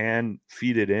can hand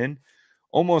feed it in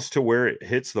almost to where it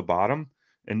hits the bottom.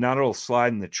 and now it'll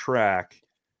slide in the track.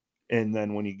 And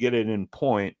then when you get it in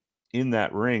point in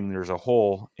that ring, there's a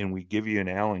hole, and we give you an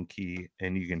Allen key,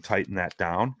 and you can tighten that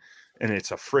down, and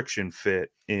it's a friction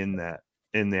fit in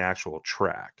the actual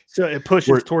track. So it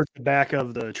pushes towards the back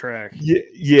of the track.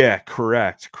 Yeah,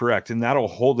 correct. And that'll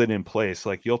hold it in place.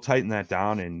 Like you'll tighten that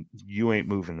down and you ain't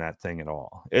moving that thing at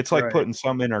all. It's like putting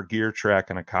some in our gear track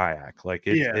and a kayak. Like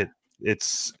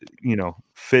it's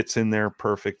fits in there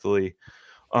perfectly.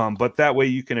 But that way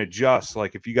you can adjust.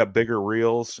 Like if you got bigger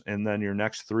reels and then your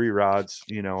next 3 rods,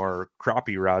 are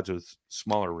crappie rods with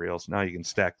smaller reels, now you can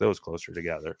stack those closer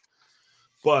together.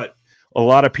 But a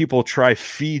lot of people try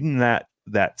feeding that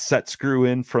set screw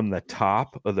in from the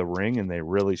top of the ring, and they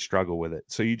really struggle with it.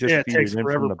 So you just feed it in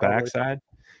from the backside.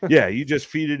 Yeah, you just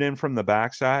feed it in from the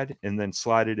backside and then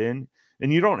slide it in.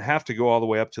 And you don't have to go all the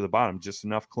way up to the bottom, just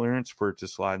enough clearance for it to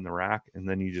slide in the rack, and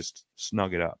then you just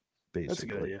snug it up, basically. That's a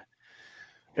good idea.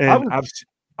 And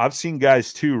I've seen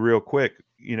guys too, real quick,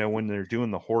 when they're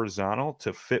doing the horizontal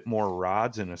to fit more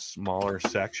rods in a smaller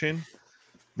section,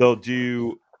 they'll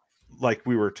do like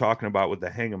we were talking about with the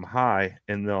hang 'em high,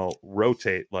 and they'll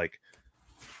rotate like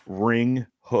ring,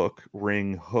 hook,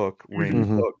 hook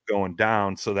going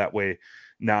down. So that way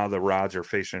now the rods are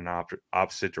facing in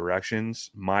opposite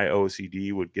directions. My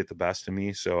OCD would get the best of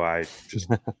me. So I just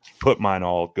put mine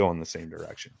all going the same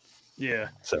direction. Yeah.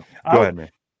 So go ahead, man.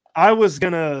 I was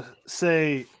going to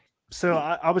say, so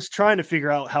I was trying to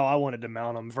figure out how I wanted to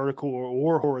mount them, vertical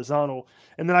or horizontal.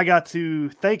 And then I got to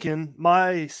thinking,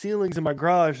 my ceilings in my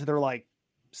garage, they're like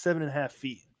 7.5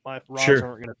 feet. My rods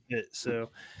aren't going to fit. So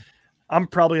I'm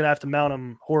probably going to have to mount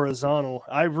them horizontal.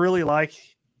 I really like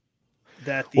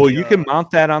that. You can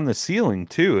mount that on the ceiling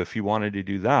too, if you wanted to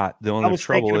do that. The only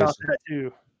trouble is that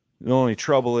too. The only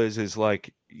trouble is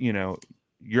like,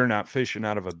 you're not fishing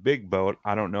out of a big boat.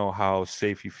 I don't know how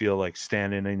safe you feel like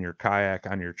standing in your kayak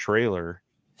on your trailer,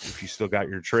 if you still got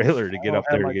your trailer to get up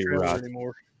there to get your rods.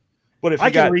 But if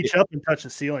I can reach up and touch the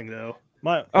ceiling though,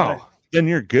 then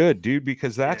you're good, dude,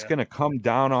 because that's going to come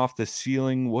down off the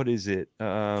ceiling. What is it?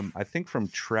 I think from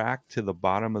track to the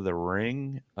bottom of the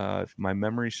ring, if my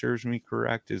memory serves me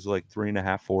correct, is like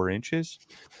 3.5, 4 inches.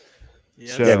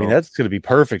 Yeah, so, I mean, that's going to be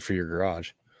perfect for your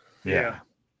garage. Yeah.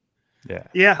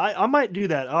 I might do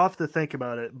that. I'll have to think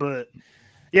about it. But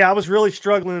yeah, I was really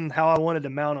struggling how I wanted to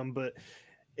mount them. But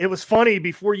it was funny,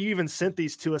 before you even sent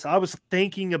these to us, I was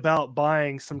thinking about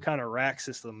buying some kind of rack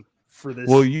system for this.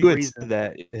 Well, you had said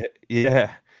that.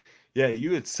 Yeah,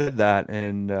 you had said that.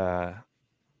 And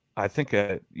I think,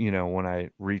 when I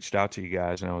reached out to you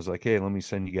guys and I was like, hey, let me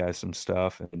send you guys some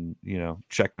stuff and,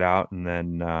 check it out. And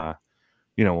then,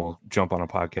 we'll jump on a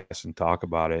podcast and talk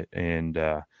about it. And,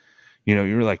 you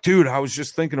were like, dude, I was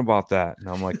just thinking about that. And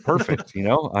I'm like, perfect.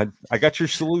 I got your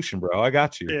solution, bro. I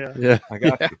got you. Yeah. I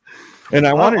got you. And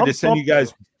I wanted to send you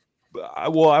guys. I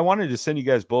wanted to send you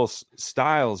guys both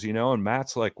styles, and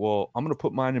Matt's like, well, I'm going to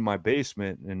put mine in my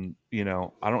basement and,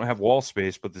 I don't have wall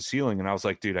space, but the ceiling. And I was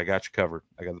like, dude, I got you covered.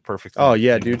 I got the perfect thing. Oh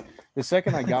yeah, dude. The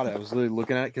second I got it, I was literally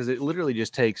looking at it, because it literally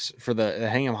just takes, for the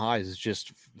hang 'em highs, is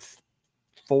just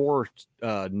 4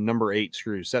 number 8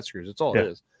 screws, set screws. That's all it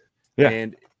is. Yeah.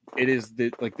 And it is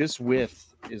this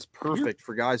width is perfect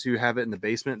for guys who have it in the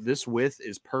basement. This width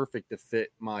is perfect to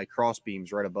fit my cross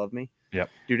beams right above me. Yep.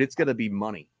 Dude, it's going to be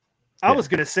money. I was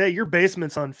going to say, your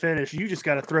basement's unfinished. You just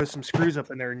got to throw some screws up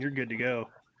in there and you're good to go.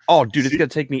 Oh, dude, it's going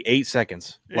to take me 8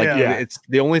 seconds. It's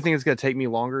the only thing that's going to take me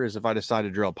longer is if I decide to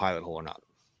drill a pilot hole or not.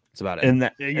 That's about it. And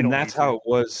that's how it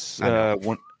was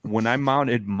when I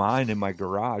mounted mine in my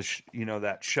garage.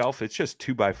 That shelf, it's just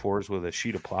 2x4s with a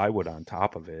sheet of plywood on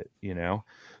top of it.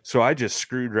 So I just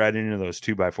screwed right into those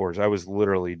 2x4s. I was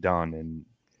literally done in,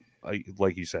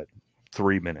 like you said,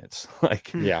 3 minutes.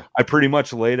 I pretty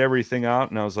much laid everything out,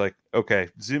 and I was like, okay,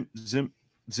 zim,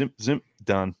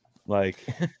 done. I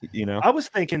was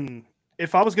thinking,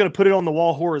 if I was going to put it on the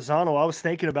wall horizontal, I was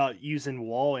thinking about using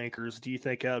wall anchors. Do you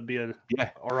think that would be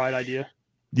all right idea?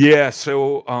 Yeah.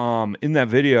 So in that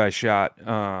video I shot,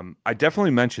 I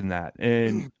definitely mentioned that.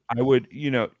 And I would,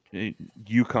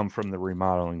 you come from the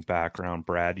remodeling background,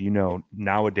 Brad.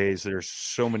 Nowadays there's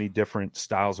so many different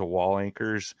styles of wall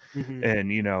anchors. Mm-hmm.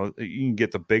 And, you can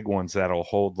get the big ones that'll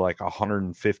hold like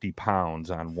 150 pounds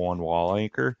on one wall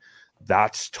anchor.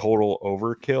 That's total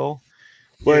overkill.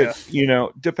 But,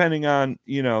 depending on,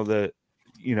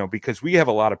 because we have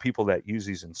a lot of people that use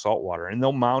these in saltwater, and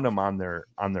they'll mount them on their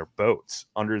boats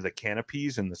under the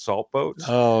canopies in the salt boats.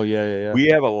 Oh, yeah. We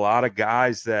have a lot of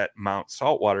guys that mount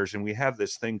saltwaters, and we have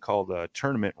this thing called a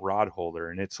tournament rod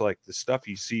holder. And it's like the stuff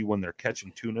you see when they're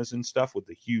catching tunas and stuff with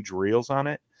the huge reels on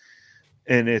it.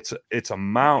 And it's a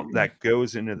mount that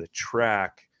goes into the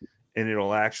track, and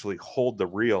it'll actually hold the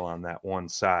reel on that one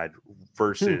side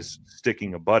versus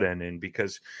sticking a butt end in,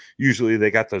 because usually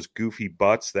they got those goofy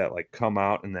butts that like come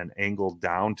out and then angle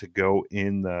down to go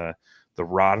in the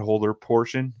rod holder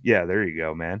portion. Yeah, there you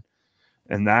go, man.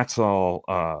 And that's all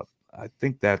I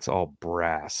think that's all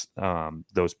brass,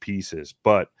 those pieces,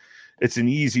 but it's an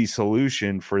easy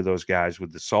solution for those guys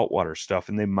with the saltwater stuff,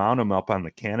 and they mount them up on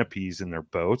the canopies in their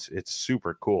boats. It's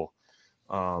super cool.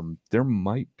 There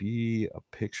might be a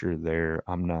picture there.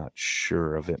 I'm not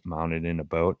sure of it mounted in a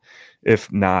boat.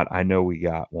 If not, I know we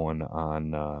got one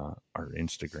on our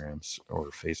Instagrams or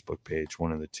Facebook page,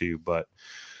 one of the two. But,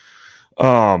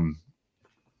 going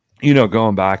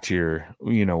back to your,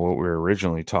 what we were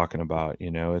originally talking about,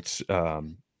 it's,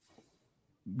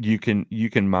 you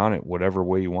can mount it whatever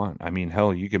way you want. I mean,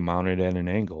 hell, you can mount it at an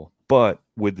angle, but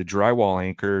with the drywall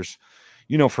anchors,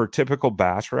 for typical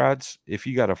bass rods, if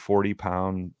you got a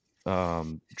 40-pound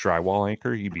drywall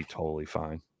anchor, you'd be totally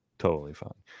fine. Because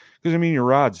your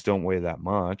rods don't weigh that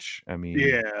much. I mean,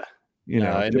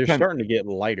 and they're starting to get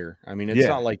lighter. I mean, it's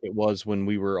not like it was when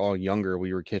we were all younger.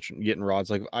 We were getting rods.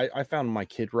 Like I found my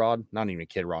kid rod, not even a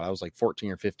kid rod. I was like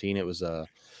 14 or 15. It was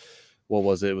what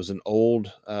was it? It was an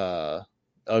old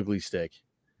ugly stick.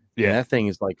 Yeah, and that thing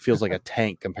is feels like a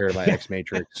tank compared to my X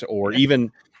Matrix, or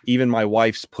even my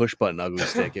wife's push button ugly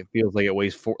stick. It feels like it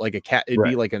weighs like a cat. It'd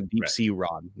be like a deep sea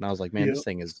rod. And I was like, man, this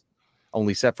thing is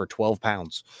only set for 12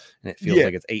 pounds, and it feels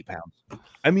like it's 8 pounds.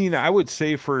 I mean, I would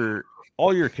say for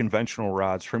all your conventional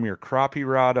rods, from your crappie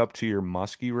rod up to your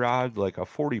musky rod, like a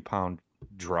 40-pound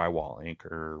drywall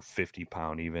anchor,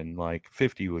 50-pound even, like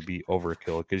 50 would be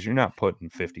overkill because you're not putting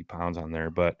 50 pounds on there.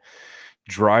 But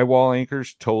drywall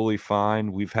anchors, totally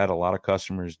fine. We've had a lot of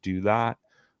customers do that.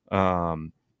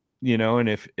 And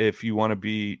if you want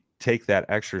to take that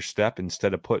extra step,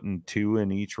 instead of putting 2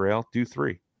 in each rail, do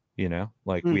 3.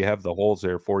 We have the holes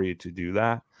there for you to do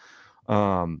that.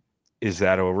 Is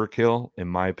that overkill? In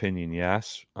my opinion,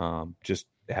 yes. Just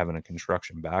having a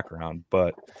construction background,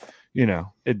 but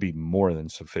it'd be more than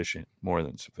sufficient.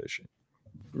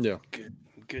 Yeah.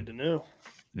 Good to know.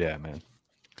 Yeah, man.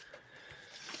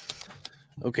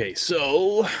 Okay,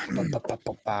 so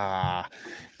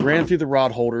ran through the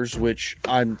rod holders, which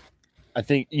I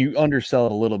think you undersell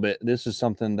it a little bit. This is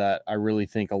something that I really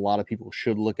think a lot of people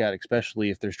should look at, especially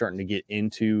if they're starting to get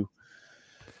into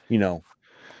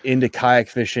kayak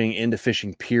fishing, into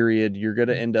fishing, period. You're going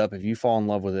to end up, if you fall in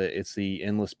love with it, it's the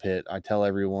endless pit. I tell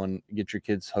everyone, get your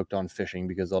kids hooked on fishing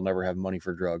because they'll never have money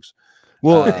for drugs.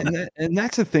 Well, and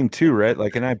that's the thing too, right?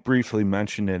 Like, and I briefly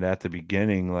mentioned it at the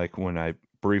beginning, like when I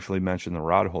briefly mentioned the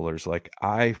rod holders, like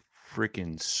I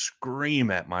freaking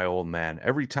scream at my old man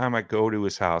every time I go to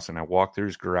his house and I walk through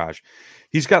his garage.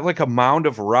 He's got like a mound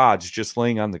of rods just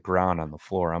laying on the ground on the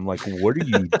floor. I'm like, what are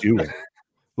you doing?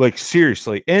 Like,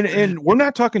 seriously. And we're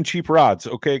not talking cheap rods,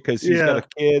 okay? Because he's got a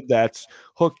kid that's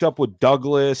hooked up with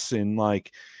Douglas, and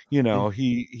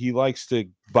he likes to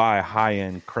buy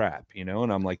high-end crap, and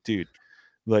I'm like, dude,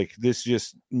 like, this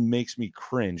just makes me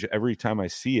cringe every time I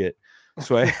see it.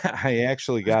 So I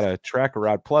actually got a Tracker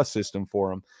Rod Plus system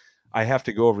for him. I have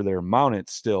to go over there and mount it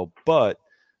still, but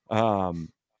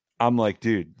I'm like,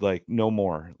 dude, like, no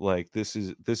more. Like, this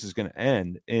is going to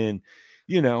end. And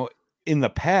in the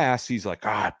past, he's like,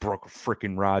 I broke a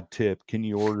freaking rod tip. Can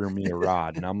you order me a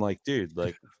rod? And I'm like, dude,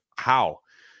 like, how?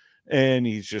 And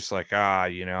he's just like, I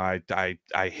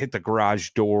hit the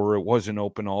garage door. It wasn't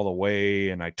open all the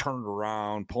way. And I turned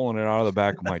around, pulling it out of the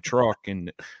back of my truck.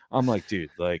 And I'm like,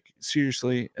 dude, like,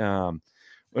 seriously, or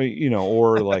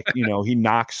like, he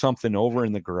knocks something over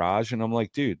in the garage. And I'm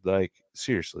like, dude, like,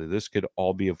 seriously, this could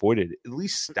all be avoided. At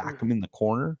least stack them in the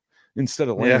corner instead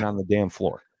of laying on the damn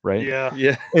floor. Right.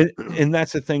 Yeah. And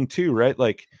that's the thing too, right?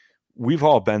 Like, we've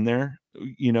all been there.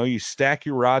 You stack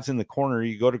your rods in the corner,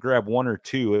 you go to grab 1 or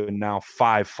 2, and now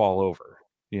 5 fall over.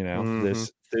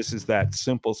 This is that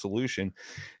simple solution.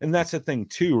 And that's the thing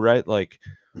too, right? Like,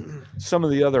 some of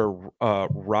the other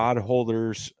rod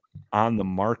holders on the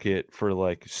market for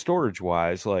like storage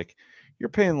wise, like, you're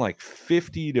paying like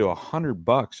 $50 to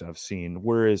 $100 I've seen,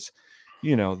 whereas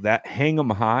that hang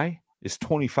 'em high is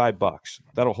 $25.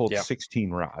 That'll hold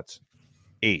 16 rods,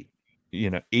 8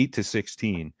 to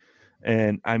 16.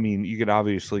 And I mean, you could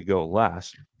obviously go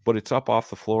less, but it's up off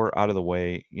the floor, out of the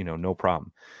way, no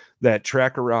problem. That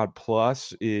Tracker Rod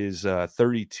Plus is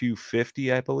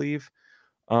 $32.50, I believe.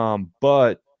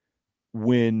 But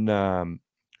when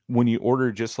you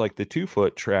order just like the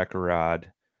 2-foot Tracker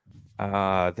Rod,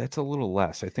 that's a little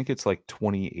less. I think it's like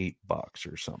 $28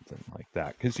 or something like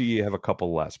that, because you have a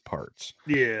couple less parts.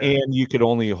 Yeah. And you could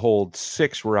only hold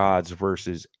 6 rods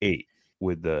versus 8.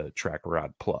 with the Track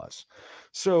Rod Plus.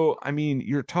 So, I mean,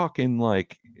 you're talking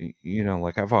like,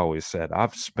 like I've always said,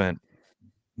 I've spent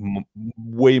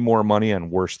way more money on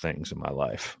worse things in my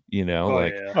life,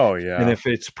 Oh yeah. and if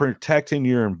it's protecting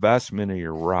your investment of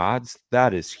your rods,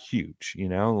 that is huge.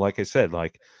 Like I said,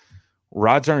 like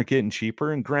rods aren't getting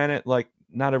cheaper, and granted, like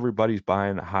not everybody's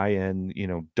buying high end,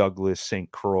 Douglas, St.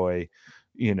 Croix,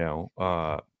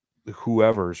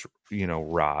 whoever's,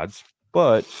 rods,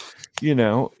 but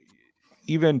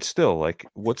even still, like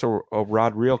what's a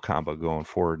rod reel combo going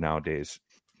for nowadays?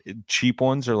 Cheap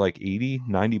ones are like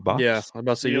 $80-$90. Yeah, I'm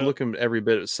about to say you're looking every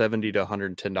bit at $70 to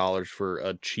 $110 for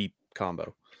a cheap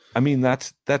combo. I mean,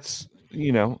 that's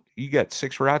you got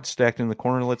 6 rods stacked in the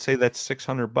corner. Let's say that's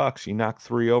 $600. You knock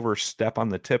 3 over, step on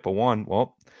the tip of one.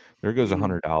 Well, there goes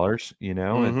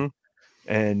 $100.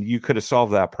 And you could have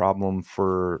solved that problem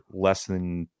for less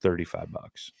than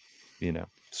 $35.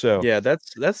 So yeah,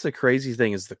 that's the crazy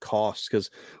thing is the cost, because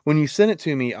when you sent it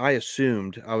to me, I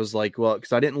assumed, I was like, well,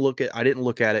 because I didn't look at it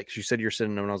because you said you're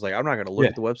sending them, and I was like, I'm not going to look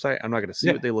at the website, I'm not going to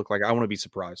see what they look like, I want to be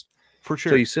surprised for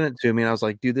sure. So you sent it to me, and I was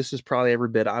like, dude, this is probably every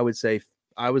bit. I would say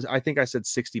I think I said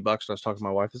 $60 when I was talking to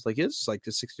my wife. It's like, it's like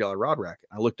the $60 rod rack.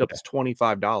 I looked up, it's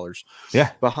 $25.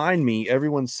 Yeah, behind me,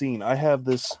 everyone's seen, I have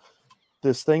this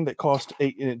thing that cost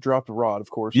 $8, and it dropped a rod, of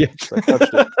course. Yeah, I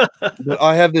touched it. But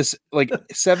I have this like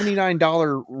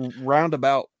 $79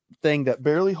 roundabout thing that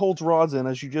barely holds rods in,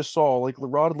 as you just saw. Like the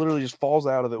rod literally just falls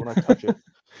out of it when I touch it.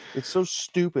 It's so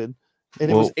stupid, and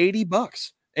it was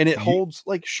 $80, and it holds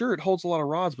it holds a lot of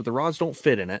rods, but the rods don't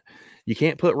fit in it. You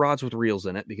can't put rods with reels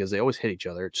in it because they always hit each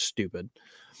other. It's stupid.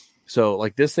 So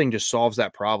like this thing just solves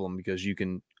that problem, because you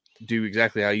can do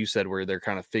exactly how you said, where they're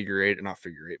kind of not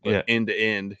figure eight, but end to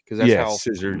end, because that's how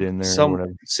scissored in there,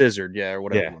 scissored, or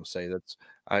whatever you want to say. That's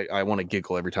I want to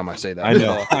giggle every time I say that. I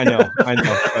know.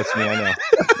 Trust me, I know.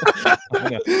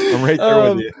 I'm right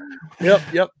there with you.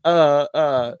 Yep.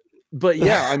 But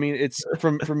yeah, I mean, it's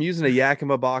from using a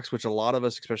Yakima box, which a lot of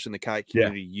us, especially in the kite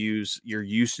community, use. You're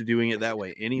used to doing it that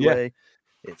way anyway.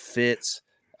 It fits.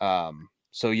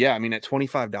 So yeah, I mean, at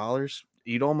 $25.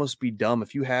 You'd almost be dumb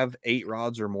if you have 8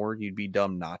 rods or more. You'd be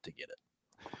dumb not to get it.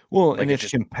 Well, like, and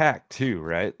it's compact too,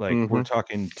 right? Like we're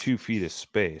talking 2 feet of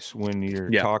space. When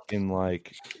you're talking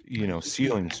like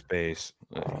ceiling space,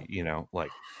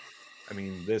 like I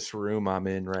mean, this room I'm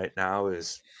in right now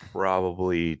is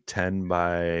probably 10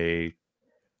 by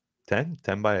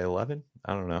 11.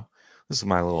 I don't know. This is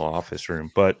my little office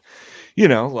room, but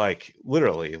like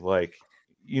literally, like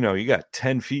you got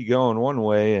 10 feet going one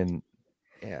way, and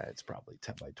it's probably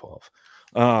 10 by 12.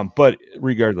 But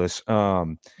regardless,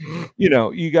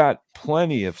 you got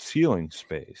plenty of ceiling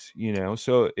space,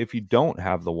 so if you don't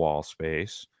have the wall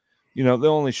space, the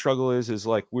only struggle is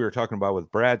like we were talking about with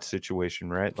Brad's situation,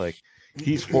 right? Like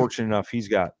he's fortunate enough, he's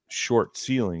got short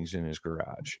ceilings in his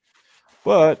garage.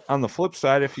 But on the flip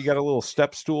side, if you got a little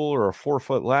step stool or a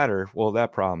 4-foot ladder, well,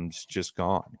 that problem's just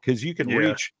gone, because you can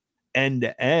reach end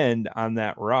to end on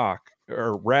that rack,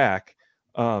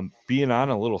 being on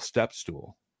a little step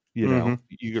stool. You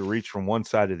could reach from one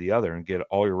side to the other and get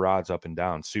all your rods up and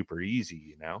down super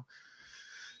easy.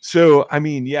 So I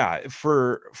mean,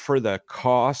 for the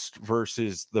cost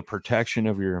versus the protection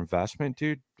of your investment,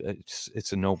 dude,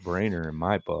 it's a no-brainer in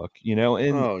my book.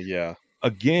 And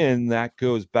again, that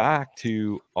goes back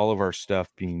to all of our stuff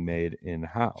being made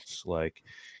in-house. Like,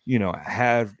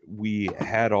 had we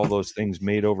had all those things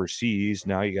made overseas,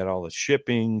 now you got all the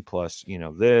shipping plus,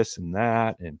 this and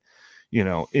that. And,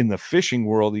 in the fishing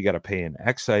world, you got to pay an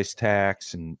excise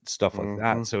tax and stuff like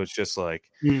that. So it's just like,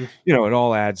 it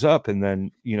all adds up. And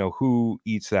then, who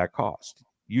eats that cost?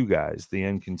 You guys, the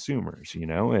end consumers,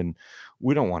 and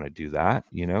we don't want to do that.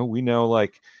 We know,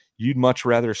 like, you'd much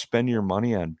rather spend your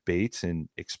money on baits and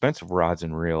expensive rods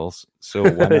and reels. So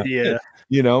why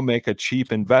not, make a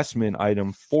cheap investment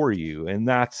item for you. And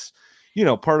that's,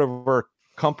 part of our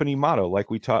company motto. Like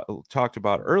we talked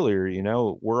about earlier,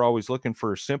 we're always looking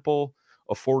for simple,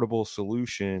 affordable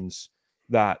solutions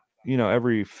that,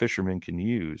 every fisherman can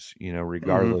use,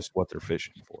 regardless what they're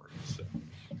fishing for. So.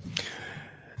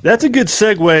 That's a good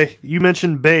segue. You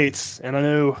mentioned baits, and I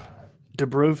know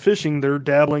DeBro Fishing, they're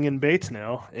dabbling in baits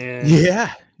now, and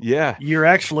you're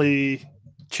actually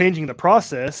changing the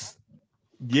process.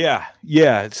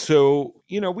 So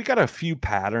we got a few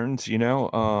patterns.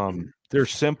 They're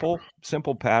simple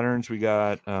patterns. We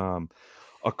got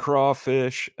a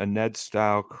crawfish, a Ned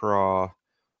style craw,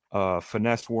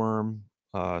 finesse worm,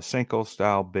 Senko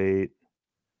style bait,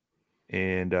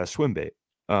 and swim bait.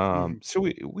 So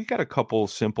we got a couple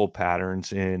simple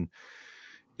patterns, and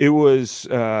it was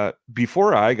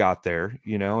before I got there,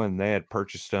 and they had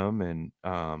purchased them, and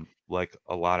like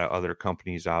a lot of other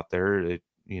companies out there,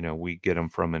 we get them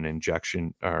from an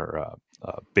injection or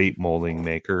bait molding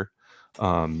maker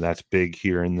that's big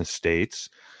here in the States.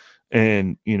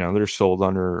 And, they're sold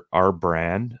under our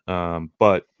brand.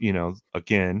 But,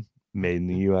 again, made in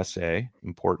the USA,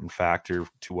 important factor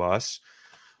to us.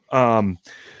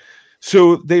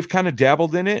 So they've kind of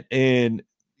dabbled in it. And,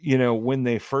 when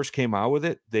they first came out with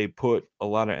it, they put a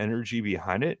lot of energy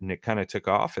behind it and it kind of took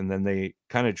off. And then they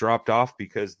kind of dropped off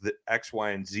because the X, Y,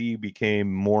 and Z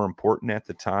became more important at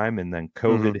the time. And then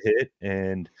COVID hit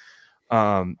and,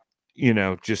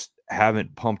 just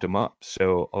haven't pumped them up.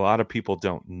 So a lot of people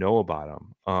don't know about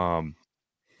them.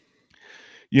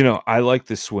 I like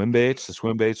the swim baits. The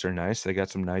swim baits are nice. They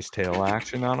got some nice tail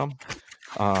action on them.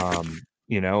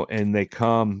 And they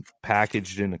come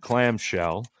packaged in a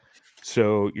clamshell.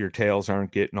 So your tails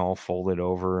aren't getting all folded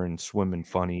over and swimming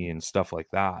funny and stuff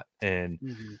like that. And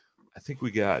I think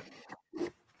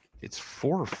it's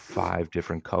 4 or 5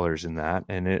 different colors in that.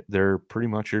 And they're pretty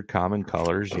much your common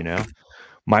colors,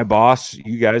 My boss,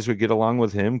 you guys would get along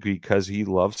with him because he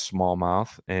loves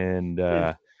smallmouth and,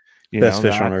 best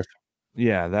fish on earth.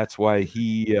 Yeah. That's why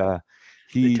he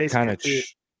kind of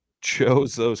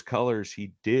chose those colors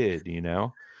he did,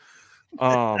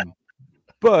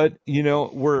 But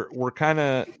we're kind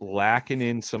of lacking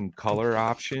in some color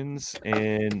options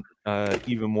and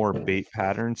even more bait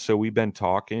patterns. So we've been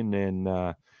talking, and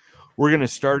we're going to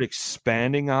start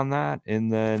expanding on that.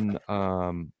 And then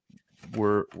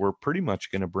we're pretty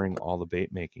much going to bring all the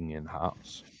bait making in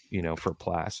house, for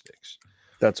plastics.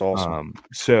 That's awesome.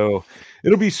 So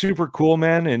it'll be super cool,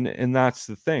 man. And that's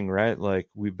the thing, right? Like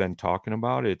we've been talking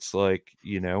about. It's like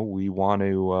we want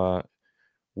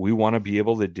to be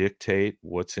able to dictate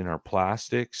what's in our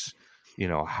plastics,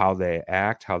 how they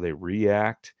act, how they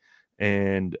react,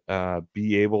 and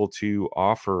be able to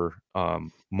offer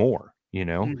more,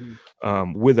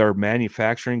 with our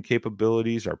manufacturing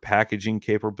capabilities, our packaging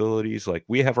capabilities. Like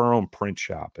we have our own print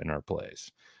shop in our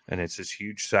place, and it's this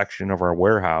huge section of our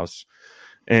warehouse.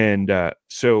 And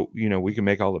so, we can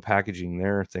make all the packaging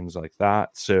there, things like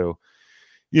that. So,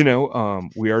 we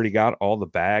already got all the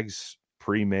bags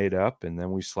pre-made up, and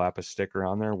then we slap a sticker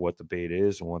on there what the bait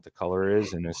is and what the color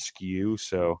is and a SKU.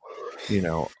 So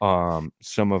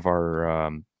some of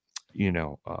our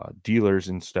dealers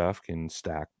and stuff can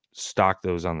stock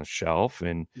those on the shelf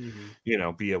and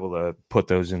be able to put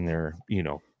those in their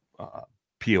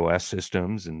POS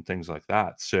systems and things like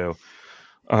that. So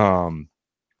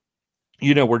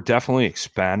we're definitely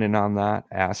expanding on that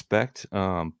aspect,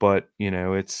 but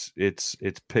it's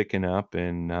picking up.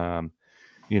 And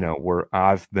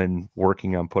I've been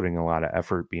working on putting a lot of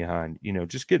effort behind,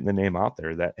 just getting the name out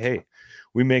there that, hey,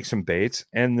 we make some baits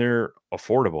and they're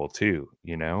affordable too.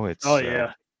 It's,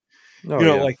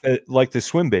 like the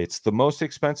swim baits, the most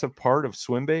expensive part of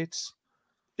swim baits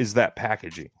is that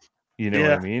packaging, what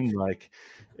I mean? Like,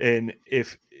 and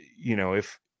if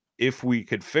we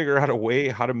could figure out a way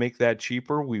how to make that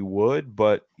cheaper, we would,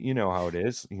 but you know how it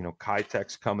is,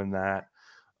 Kitex come in that,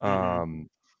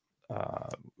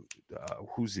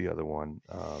 who's the other one?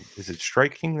 Is it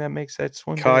Strike King that makes that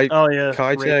swim?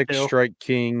 Kitex, Strike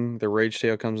King, the Rage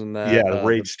Tail comes in that. Yeah, the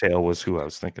Rage Tail was who I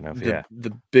was thinking of.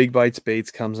 The Big Bites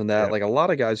baits comes in that. Like a lot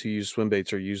of guys who use swim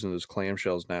baits are using those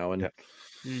clamshells now, and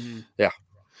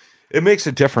it makes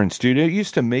a difference, dude. It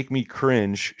used to make me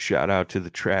cringe. Shout out to the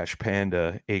Trash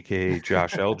Panda, aka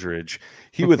Josh Eldridge.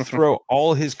 He would throw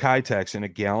all his Kitex in a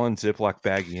gallon Ziploc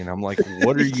baggie, and I'm like,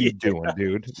 "What are you doing,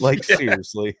 dude? Like,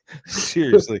 seriously,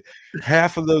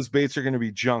 half of those baits are going to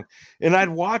be junk." And I'd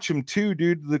watch him too,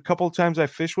 dude. The couple of times I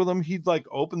fished with him, he'd like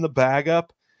open the bag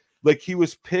up, like he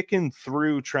was picking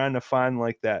through trying to find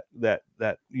like that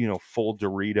full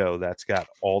Dorito that's got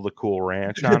all the Cool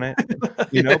Ranch on it,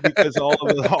 because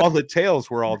all the tails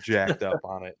were all jacked up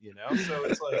on it, so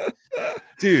it's like,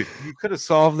 dude, you could have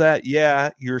solved that. Yeah,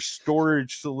 your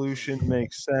storage solution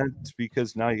makes sense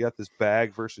because now you got this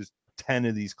bag versus 10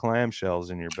 of these clamshells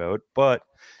in your boat, but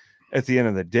at the end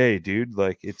of the day, dude,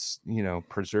 like it's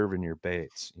preserving your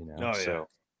baits, so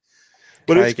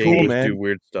but it's cool, man. Do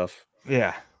weird stuff.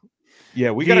 Yeah,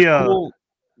 we got a cool.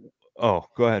 Oh,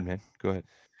 go ahead, man. Go ahead.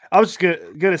 I was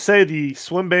gonna say the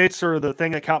swim baits are the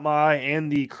thing that caught my eye,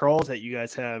 and the crawls that you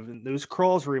guys have. And those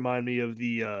crawls remind me of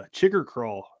the chigger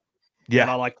crawl. Yeah,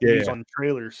 I like to use on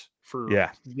trailers for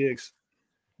gigs.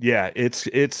 Yeah,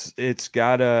 it's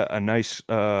got a nice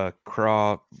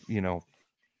craw,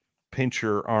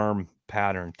 pincher arm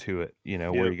pattern to it.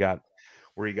 Where you got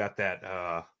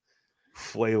that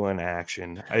flailing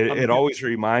action. It always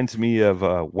reminds me of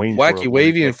Wayne's Wacky, World,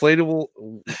 wavy, inflatable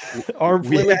Arm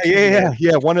flailing.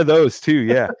 yeah, one of those too.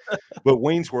 Yeah, but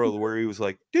Wayne's World, where he was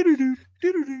like, doo-doo-doo,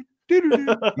 doo-doo-doo,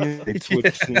 doo-doo-doo, they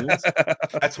switch scenes.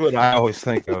 That's what I always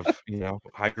think of.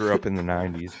 I grew up in the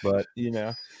 '90s, but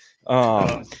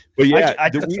but yeah,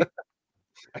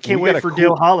 I can't wait for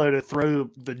Dale Hollow to throw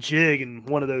the jig in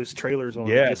one of those trailers on.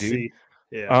 Yeah, dude. See.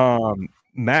 Yeah.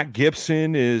 Matt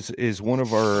Gibson is one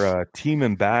of our team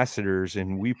ambassadors,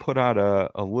 and we put out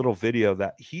a little video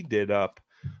that he did up,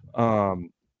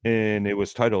 and it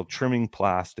was titled "Trimming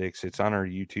Plastics." It's on our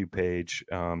YouTube page.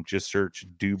 Just search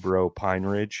Dubro Pine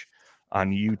Ridge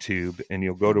on YouTube, and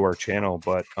you'll go to our channel.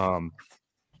 But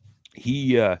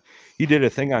he did a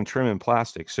thing on trimming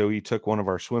plastic. So he took one of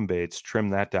our swim baits,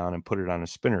 trimmed that down, and put it on a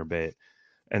spinner bait,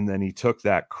 and then he took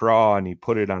that craw and he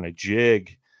put it on a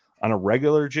jig, on a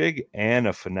regular jig and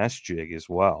a finesse jig as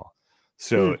well.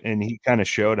 So and he kind of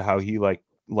showed how he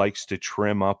likes to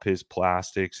trim up his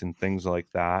plastics and things like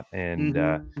that. And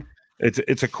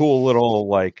it's a cool little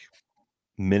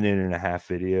minute and a half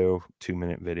video,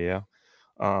 2-minute video.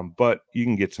 But you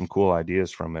can get some cool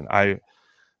ideas from it. I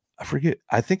forget,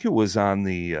 I think it was on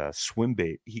the swim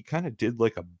bait. He kind of did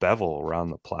like a bevel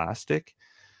around the plastic,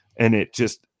 and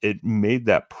it made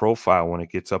that profile when it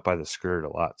gets up by the skirt a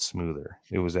lot smoother.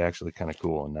 It was actually kind of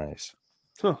cool and nice.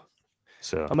 Huh.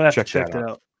 So I'm gonna have to check that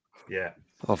out. Yeah.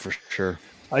 Oh, for sure.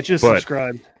 I just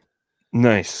subscribed.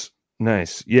 Nice.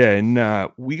 Yeah,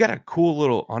 and we got a cool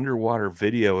little underwater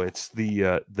video. It's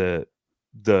the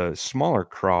smaller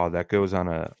craw that goes on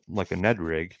a Ned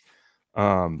rig. We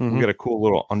got a cool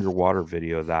little underwater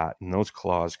video of that, and those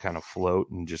claws kind of float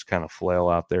and just kind of flail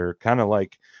out there, kind of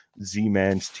like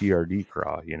Z-Man's TRD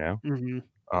craw,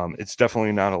 It's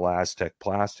definitely not a Lastech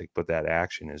plastic, but that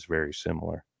action is very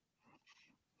similar.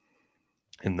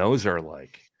 And those are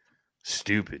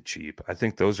stupid cheap. I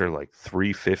think those are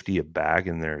 $350 a bag,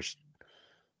 and there's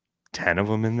 10 of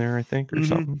them in there, I think, or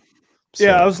something. So,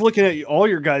 yeah, I was looking at all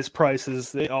your guys'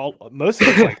 prices. Most of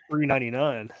it's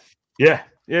 $3.99. Yeah.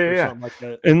 Like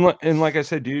that. And like I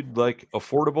said, dude,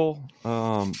 affordable.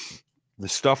 The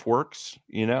stuff works.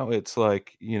 It's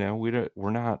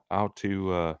we're not out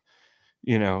to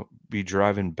be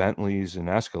driving Bentleys and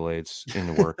Escalades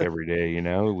into work every day.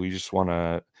 We just want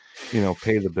to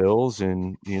pay the bills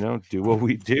and do what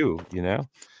we do.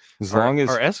 As long as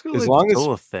Escalades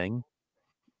still a thing.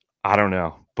 I don't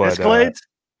know, but Escalades.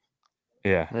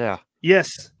 Yeah.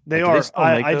 Yes, they are.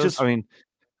 They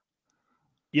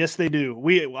yes, they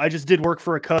do. I just did work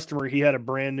for a customer. He had a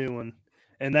brand new one,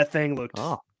 and that thing looked.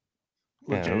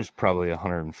 Yeah, it was probably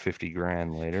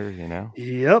 $150,000 later.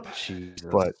 Yep. Jesus.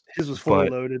 But his was fully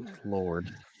loaded.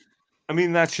 Lord. I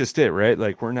mean, that's just it,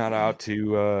 right? We're not out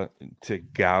to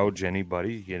gouge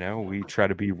anybody. We try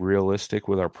to be realistic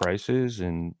with our prices,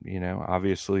 and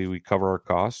obviously we cover our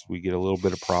costs. We get a little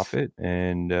bit of profit,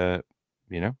 and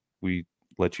we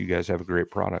let you guys have a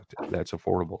great product that's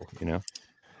affordable.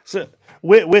 So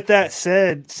with that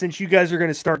said, since you guys are going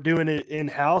to start doing it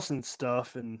in-house and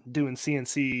stuff and doing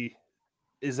CNC,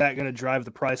 is that going to drive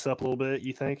the price up a little bit,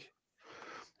 you think?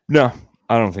 No,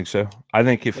 I don't think so. I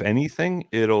think if anything,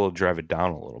 it'll drive it down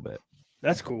a little bit.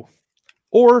 That's cool.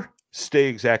 Or stay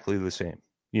exactly the same.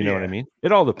 You know what I mean?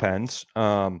 It all depends.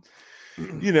 There's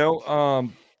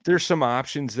some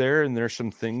options there, and there's some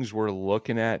things we're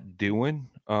looking at doing.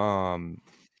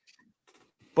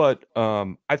 But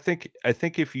I think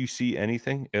if you see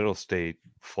anything, it'll stay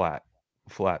flat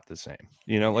the same.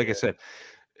 I said,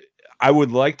 I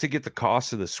would like to get the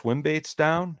cost of the swim baits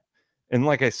down, and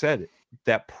like I said,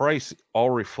 that price all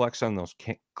reflects on those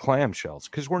clamshells,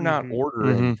 because we're not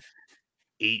ordering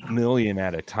 8 million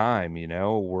at a time.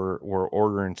 We're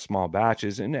ordering small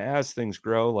batches, and as things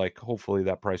grow, hopefully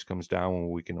that price comes down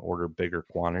when we can order bigger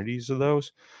quantities of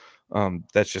those.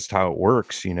 That's just how it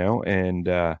works,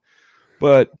 and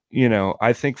but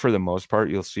I think for the most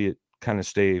part you'll see it kind of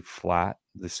stay flat,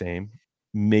 the same,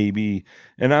 maybe.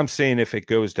 And I'm saying if it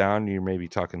goes down, you're maybe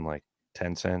talking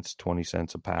 10 cents, 20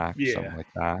 cents a pack, something like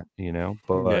that,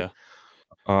 but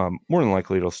more than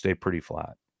likely it'll stay pretty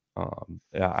flat.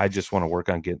 I just want to work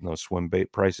on getting those swim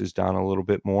bait prices down a little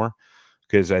bit more,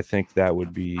 because I think that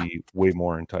would be way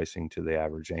more enticing to the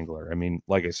average angler. I mean,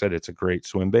 like I said, it's a great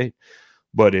swim bait,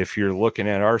 but if you're looking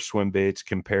at our swim baits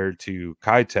compared to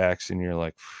Keitech's and you're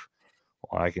like,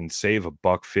 well, I can save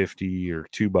 $1.50 or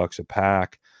 $2 a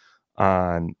pack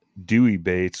on Dewey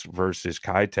baits versus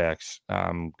Keitech's,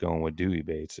 I'm going with Dewey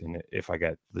baits. And if I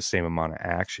got the same amount of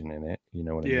action in it, you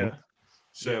know what I mean?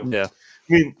 So Yeah.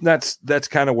 I mean, that's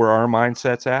kind of where our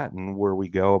mindset's at and where we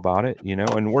go about it, you know,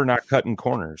 and we're not cutting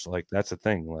corners. Like that's the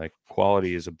thing. Like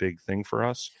quality is a big thing for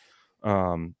us.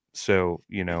 So,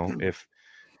 you know,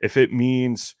 if it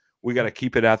means we got to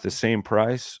keep it at the same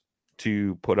price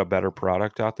to put a better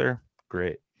product out there,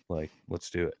 great. Like, let's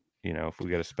do it. You know, if we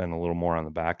got to spend a little more on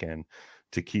the back end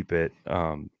to keep it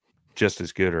just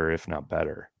as good or if not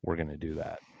better, we're going to do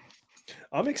that.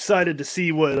 I'm excited to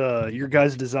see what your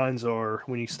guys' designs are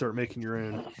when you start making your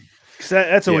own. 'Cause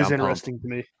that's always I'm interesting to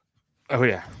me. Oh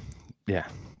yeah. Yeah.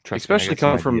 Trust me, I Especially got some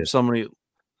coming from ideas. somebody.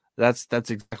 That's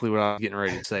exactly what I was getting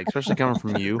ready to say. Especially coming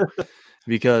from you,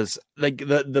 because like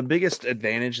the biggest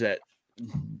advantage that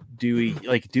Dewey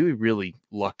really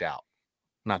lucked out.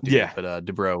 Not Dewey, Yeah. but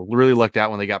DeBro really lucked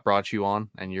out when they brought you on,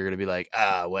 and you're gonna be like,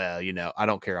 well, you know, I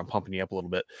don't care. I'm pumping you up a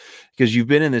little bit because you've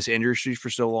been in this industry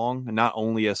for so long, and not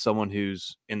only as someone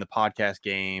who's in the podcast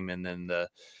game and then the,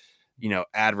 you know,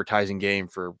 advertising game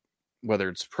for whether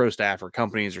it's pro staff or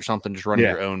companies or something, just running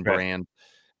Yeah, your own right. brand.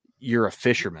 You're a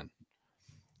fisherman,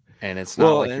 and it's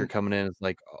not like you're coming in. It's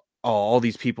like, oh, all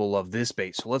these people love this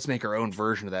bait, so let's make our own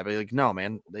version of that. But like, no,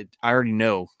 man, I already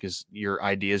know because your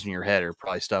ideas in your head are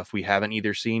probably stuff we haven't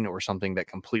either seen or something that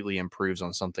completely improves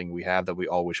on something we have that we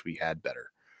all wish we had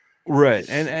better. Right.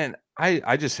 And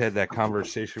I just had that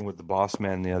conversation with the boss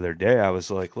man the other day. I was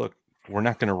like, look, we're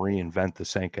not going to reinvent the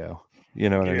Senko. You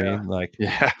know what I mean? Like,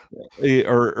 Yeah,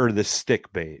 or the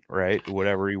stick bait, right?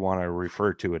 Whatever you want to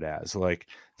refer to it as. Like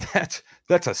that's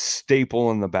a staple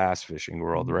in the bass fishing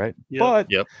world, right? Yep. But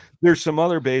Yep. there's some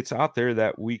other baits out there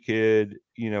that we could,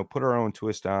 you know, put our own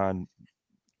twist on,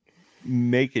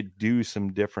 make it do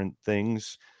some different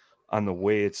things on the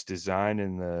way it's designed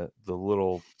and the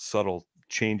little subtle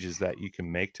changes that you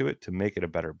can make to it to make it a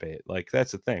better bait. Like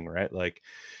that's the thing, right? Like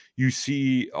you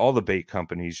see all the bait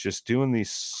companies just doing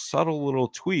these subtle little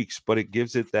tweaks, but it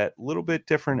gives it that little bit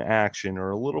different action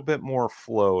or a little bit more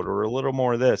float or a little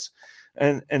more this.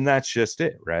 And that's just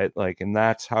it, right? Like, and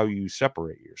that's how you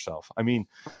separate yourself. I mean,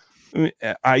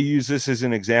 I use this as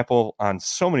an example on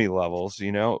so many levels,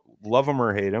 you know, love them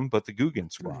or hate them, but the Guggen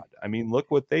Squad, I mean,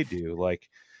 look what they do. Like,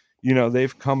 you know,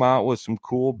 they've come out with some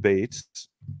cool baits.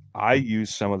 I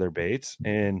use some of their baits,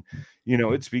 and, you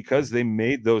know, it's because they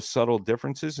made those subtle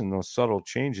differences and those subtle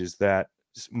changes that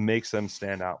makes them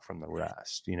stand out from the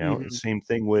rest. You know, same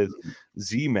thing with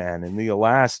Z-Man and the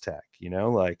Elastec, you know,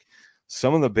 like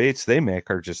some of the baits they make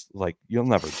are just like, you'll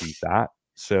never beat that.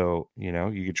 So, you know,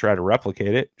 you could try to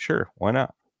replicate it. Sure. Why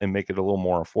not? And make it a little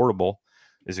more affordable.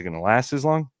 Is it going to last as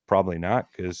long? Probably not,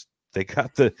 because they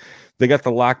got the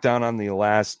lockdown on the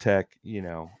Elastec, you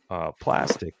know,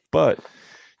 plastic, but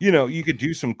you know, you could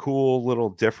do some cool little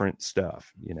different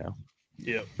stuff, you know?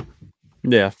 Yep.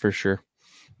 Yeah, for sure.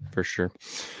 For sure.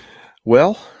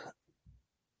 Well,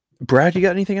 Brad, you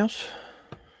got anything else?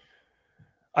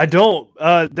 I don't.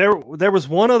 There was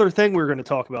one other thing we were going to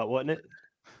talk about, wasn't it?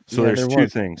 So there's two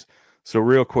things. So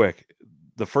real quick,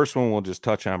 the first one we'll just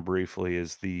touch on briefly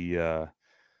is the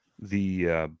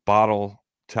bottle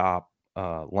top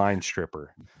line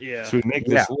stripper. Yeah. So we make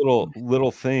this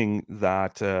little thing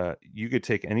that you could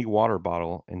take any water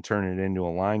bottle and turn it into a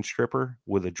line stripper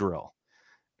with a drill,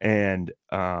 and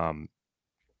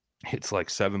it's like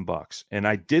 $7. And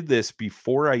I did this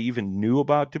before I even knew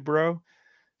about DeBro,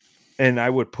 and I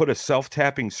would put a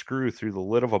self-tapping screw through the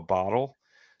lid of a bottle,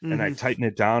 and I tighten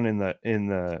it down in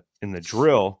the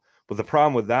drill. But the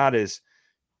problem with that is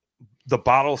the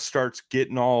bottle starts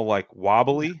getting all like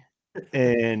wobbly,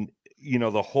 and you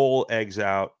know, the whole eggs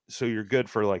out. So you're good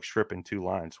for like stripping two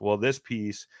lines. Well, this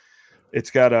piece,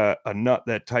 it's got a nut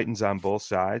that tightens on both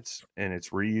sides, and it's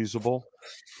reusable.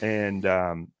 And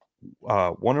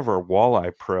one of our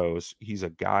walleye pros, he's a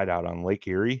guide out on Lake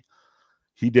Erie.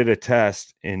 He did a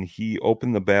test, and he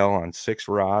opened the bail on 6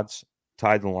 rods,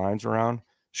 tied the lines around,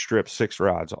 stripped 6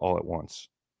 rods all at once.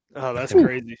 Oh, that's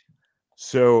crazy.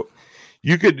 So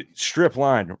you could strip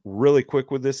line really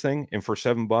quick with this thing, and for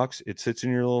 $7, it sits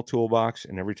in your little toolbox,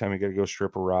 and every time you got to go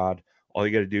strip a rod, all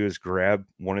you got to do is grab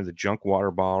one of the junk water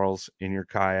bottles in your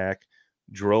kayak,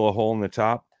 drill a hole in the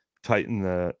top, tighten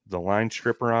the line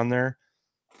stripper on there,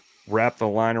 wrap the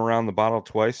line around the bottle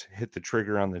twice, hit the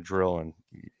trigger on the drill, and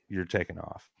you're taking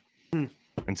off.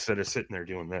 Instead of sitting there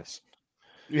doing this.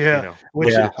 Yeah. You know,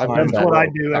 Which Yeah, that's what I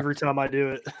do every time I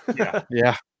do it.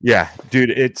 Yeah,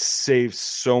 dude, it saves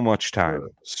so much time,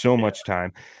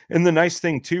 And the nice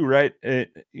thing too, right?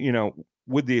 You know,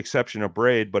 with the exception of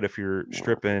braid, but if you're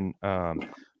stripping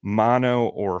mono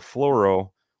or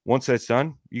fluoro, once that's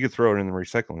done, you can throw it in the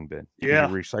recycling bin. You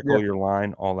can recycle your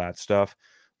line, all that stuff.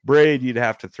 Braid, you'd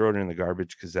have to throw it in the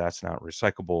garbage because that's not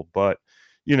recyclable. But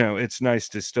it's nice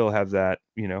to still have that,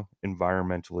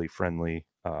 environmentally friendly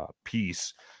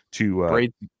piece to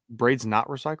Braid's not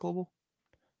recyclable?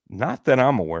 not that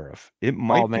I'm aware of. It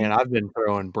might Oh man, be. I've been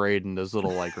throwing braid in those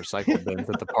little like recycle bins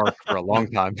at the park for a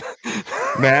long time.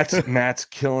 Matt's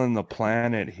killing the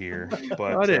planet here,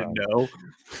 but I didn't know.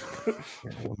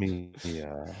 let me.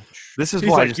 This is He's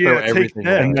why I like, just throw yeah, take everything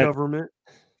that, away. government.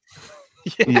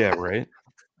 Yeah, right.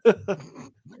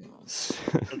 That's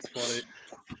funny.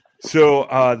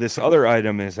 So this other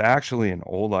item is actually an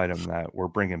old item that we're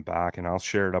bringing back, and I'll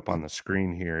share it up on the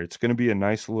screen here. It's going to be a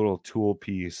nice little tool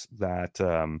piece that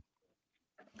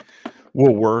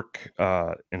will work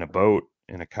in a boat,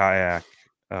 in a kayak,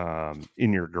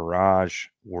 in your garage,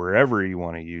 wherever you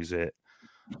want to use it.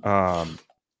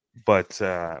 But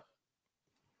I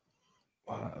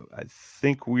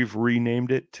think we've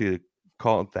renamed it to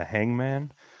call it the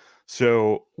Hangman.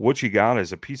 So what you got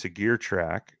is a piece of gear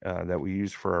track that we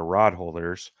use for our rod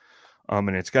holders.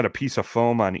 And it's got a piece of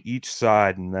foam on each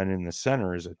side. And then in the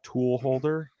center is a tool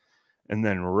holder. And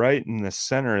then right in the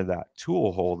center of that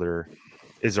tool holder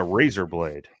is a razor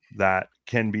blade that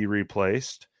can be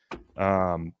replaced.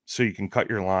 So you can cut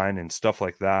your line and stuff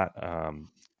like that.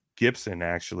 Gibson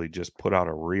actually just put out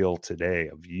a reel today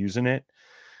of using it.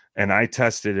 And I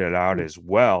tested it out as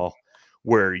well,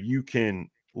 where you can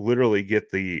literally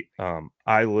get the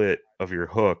eyelet of your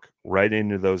hook right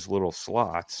into those little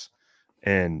slots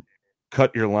and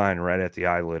cut your line right at the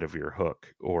eyelet of your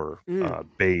hook or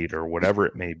bait or whatever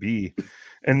it may be.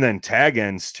 And then tag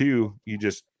ends too. You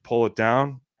just pull it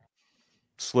down,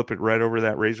 slip it right over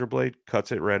that razor blade,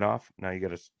 cuts it right off. Now you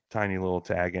got a tiny little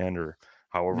tag end or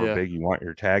however big you want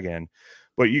your tag end.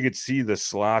 But you could see the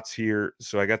slots here.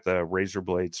 So I got the razor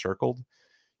blade circled.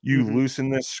 You loosen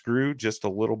this screw just a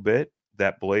little bit,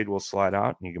 that blade will slide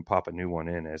out and you can pop a new one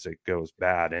in as it goes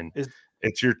bad. And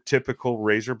it's your typical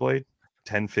razor blade,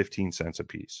 10-15 cents a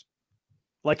piece.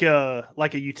 Like a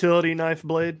utility knife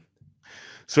blade?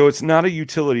 So it's not a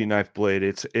utility knife blade.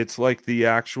 It's like the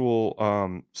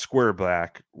actual square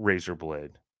back razor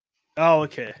blade. Oh,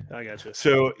 okay. I got you.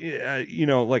 So,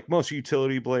 like most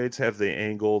utility blades have the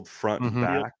angled front and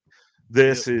back.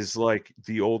 This is like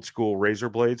the old school razor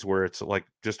blades where it's like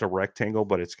just a rectangle,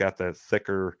 but it's got the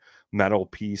thicker metal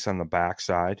piece on the back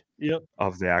side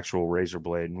of the actual razor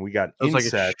blade. And we got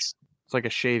insets. It's like a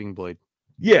shaving blade.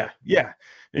 Yeah.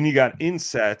 And you got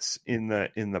insets in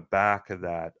the back of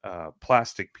that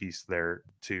plastic piece there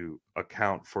to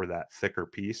account for that thicker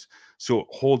piece. So it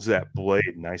holds that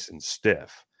blade nice and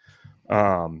stiff.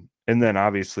 And then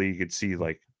obviously you could see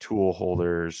like tool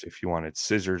holders if you wanted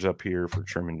scissors up here for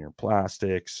trimming your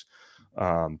plastics.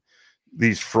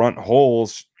 These front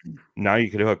holes, now you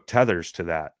could hook tethers to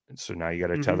that. So now you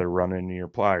got a tether running into your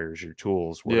pliers, your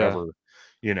tools, whatever,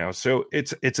 so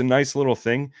it's a nice little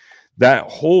thing. That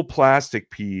whole plastic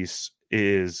piece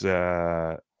is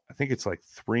I think it's like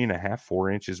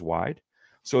 3.5-4 inches wide.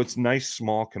 So it's nice,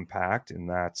 small, compact, and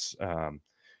that's in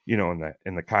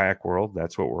the kayak world,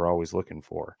 that's what we're always looking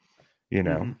for,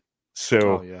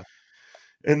 So,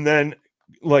 and then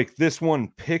like this one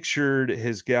pictured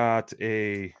has got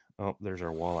there's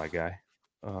our walleye guy.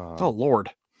 Oh Lord!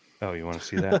 Oh, you want to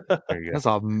see that? There you go.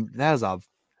 That is a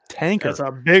tanker. That's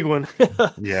a big one.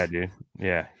 Yeah, dude.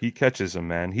 Yeah, he catches them,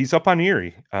 man. He's up on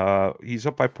Erie. He's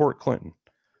up by Port Clinton.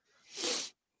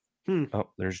 Oh,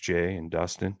 there's Jay and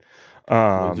Dustin.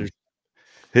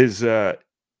 His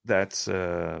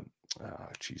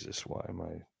Jesus, why am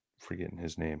I forgetting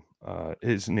his name?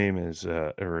 His name is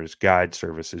or his guide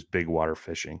service is Big Water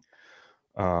Fishing.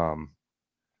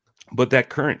 But that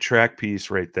current track piece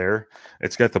right there,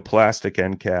 it's got the plastic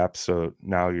end cap, so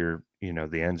now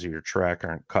the ends of your track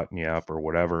aren't cutting you up or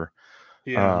whatever.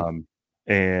 And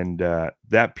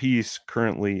that piece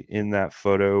currently in that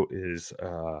photo is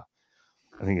I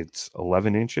think it's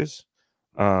 11 inches.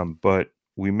 But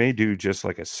we may do just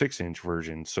like a 6-inch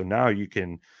version. So now you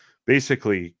can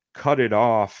basically cut it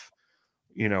off,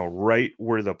 right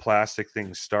where the plastic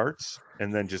thing starts,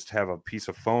 and then just have a piece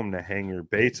of foam to hang your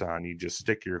baits on. You just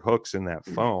stick your hooks in that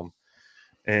foam,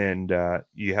 and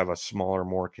you have a smaller,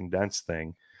 more condensed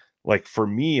thing. Like for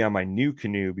me on my new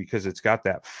canoe, because it's got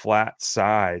that flat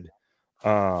side,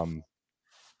 I'm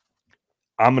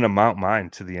going to mount mine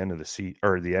to the end of the seat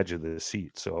or the edge of the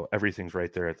seat. So everything's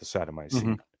right there at the side of my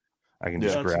seat. I can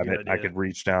just grab it. I could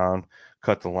reach down,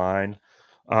 cut the line.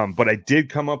 But I did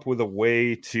come up with a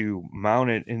way to mount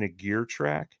it in a gear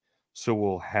track. So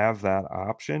we'll have that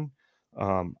option.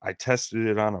 I tested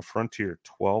it on a Frontier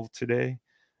 12 today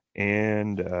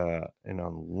and an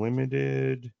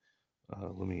Unlimited.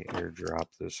 Let me airdrop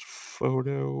this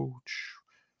photo.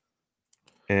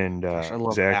 And I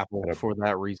love Zach Apple for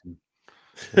that reason.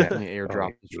 Let me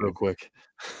airdrop this real quick.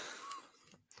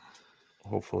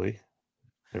 Hopefully.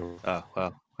 Oh,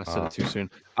 well, I said it too soon.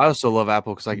 I also love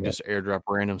Apple because I can just airdrop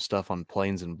random stuff on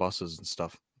planes and buses and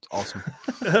stuff. It's awesome.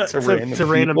 to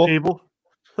random people.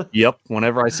 Yep.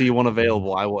 Whenever I see one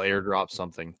available, I will airdrop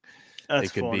something. That's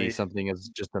it could funny. be something as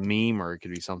just a meme, or it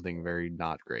could be something very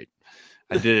not great.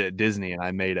 I did it at Disney, and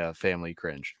I made a family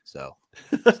cringe. So,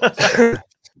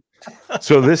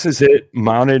 so this is it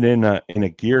mounted in a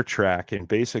gear track, and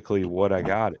basically what I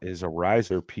got is a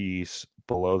riser piece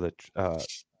below the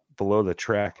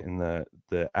track, and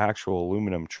the actual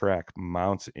aluminum track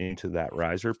mounts into that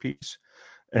riser piece,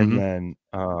 and then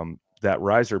that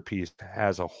riser piece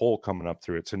has a hole coming up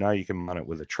through it, so now you can mount it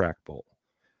with a track bolt,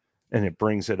 and it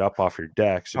brings it up off your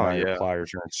deck, so now your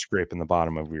pliers aren't scraping the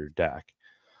bottom of your deck.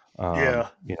 I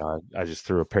just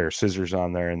threw a pair of scissors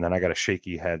on there, and then I got a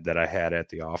shaky head that I had at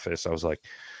the office. I was like,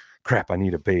 crap, I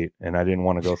need a bait, and I didn't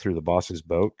want to go through the boss's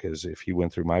boat, because if he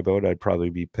went through my boat, I'd probably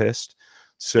be pissed.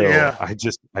 So I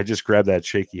just grabbed that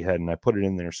shaky head and I put it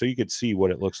in there so you could see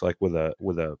what it looks like with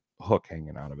a hook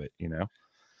hanging out of it,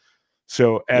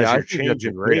 So as you're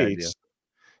changing baits,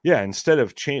 instead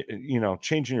of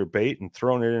changing your bait and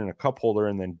throwing it in a cup holder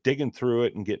and then digging through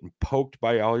it and getting poked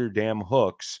by all your damn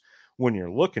hooks when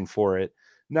you're looking for it,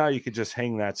 now you could just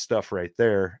hang that stuff right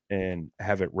there and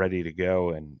have it ready to go,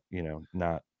 and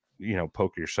not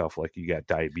poke yourself like you got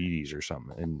diabetes or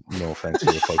something. And no offense to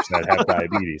the folks that have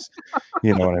diabetes,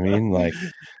 you know what I mean? Like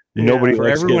nobody, for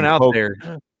everyone out poked. there,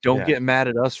 don't get mad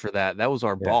at us for that. That was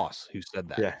our boss who said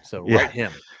that. Yeah. So write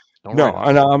him. And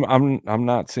I'm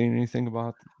not saying anything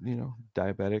about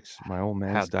diabetics. My old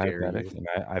man's diabetic, and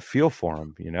I feel for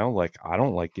him. Like I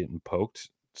don't like getting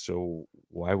poked, so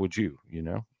why would you?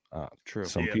 True.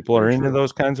 Some people are into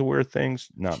those kinds of weird things.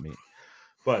 Not me,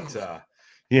 but I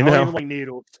don't even like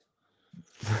needles.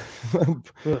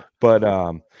 But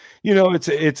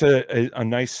it's a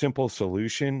nice simple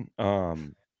solution.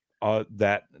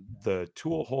 That the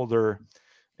tool holder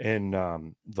and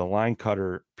the line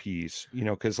cutter piece,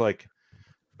 because like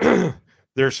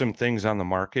there's some things on the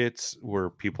markets where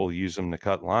people use them to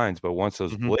cut lines, but once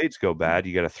those blades go bad,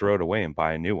 you got to throw it away and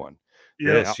buy a new one.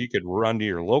 Yes, you could run to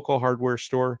your local hardware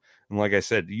store, and like I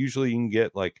said, usually you can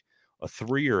get like a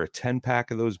 3 or a 10 pack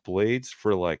of those blades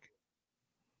for like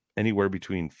anywhere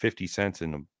between 50 cents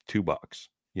and $2.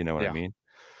 You know what I mean?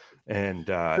 And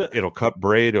it'll cut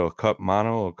braid, it'll cut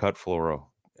mono, it'll cut fluoro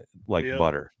like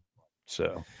butter.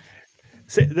 So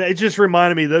it just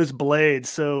reminded me of those blades.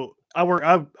 So I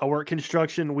work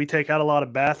construction. We take out a lot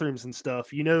of bathrooms and stuff.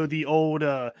 The old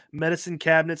medicine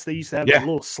cabinets, they used to have a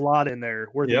little slot in there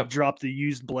where they drop the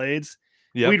used blades.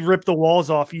 We'd rip the walls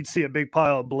off. You'd see a big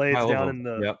pile of blades down in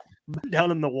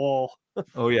the wall.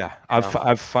 Oh yeah,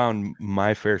 I've found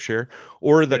my fair share.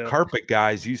 Or the carpet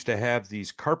guys used to have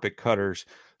these carpet cutters,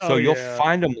 so you'll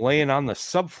find them laying on the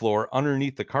subfloor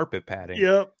underneath the carpet padding.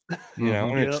 Yep.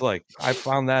 And it's like I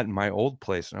found that in my old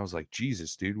place, and I was like,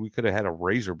 Jesus, dude, we could have had a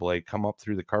razor blade come up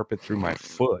through the carpet through my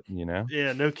foot.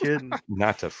 Yeah, no kidding.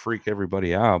 Not to freak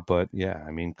everybody out, but yeah,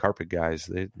 I mean, carpet guys,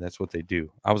 that's what they do.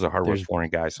 I was a hardware flooring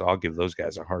guy, so I'll give those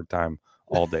guys a hard time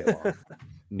all day long.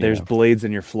 There's blades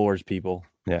in your floors, people.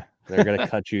 Yeah. They're going to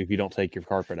cut you if you don't take your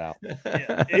carpet out.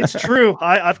 Yeah, it's true.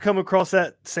 I've come across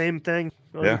that same thing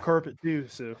on the carpet too.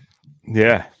 So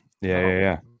yeah.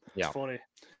 It's funny.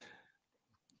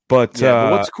 But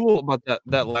what's cool about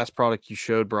that last product you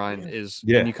showed, Brian, is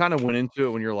when you kind of went into it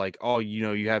when you're like, oh,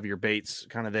 you have your baits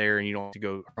kind of there and you don't have to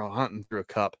go hunting through a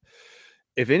cup.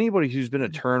 If anybody who's been a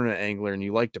tournament angler and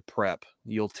you like to prep,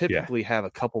 you'll typically have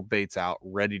a couple baits out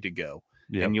ready to go.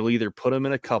 Yep. And you'll either put them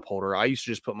in a cup holder. I used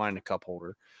to just put mine in a cup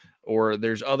holder, or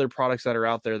there's other products that are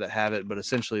out there that have it, but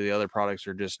essentially the other products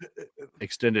are just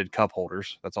extended cup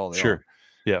holders. That's all they are.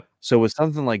 Yeah. So with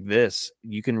something like this,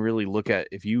 you can really look at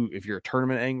if you're a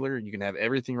tournament angler, you can have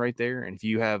everything right there. And if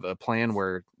you have a plan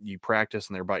where you practice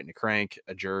and they're biting a crank,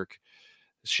 a jerk,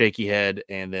 shaky head,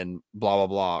 and then blah blah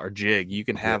blah or jig, you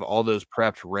can have all those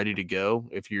prepped ready to go.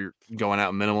 If you're going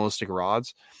out minimalistic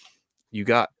rods, you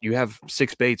have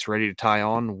 6 baits ready to tie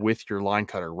on with your line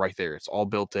cutter right there. It's all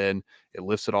built in. It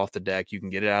lifts it off the deck. You can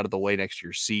get it out of the way next to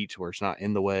your seat where it's not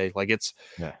in the way. Like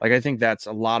I think that's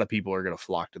a lot of people are going to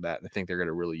flock to that. And I think they're going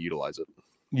to really utilize it.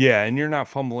 Yeah. And you're not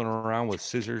fumbling around with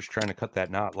scissors trying to cut that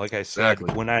knot. Like I said,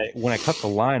 when I cut the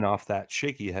line off that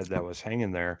shaky head that was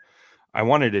hanging there, I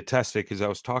wanted to test it because I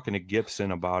was talking to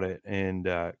Gibson about it, and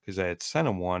because I had sent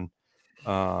him one,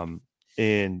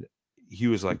 and he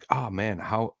was like, "Oh man,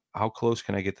 how close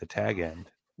can I get the tag end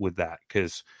with that?"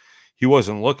 Because he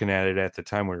wasn't looking at it at the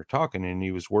time we were talking, and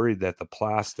he was worried that the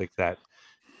plastic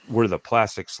where the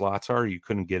plastic slots are, you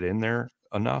couldn't get in there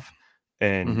enough.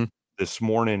 And this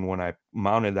morning when I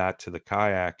mounted that to the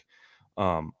kayak,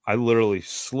 I literally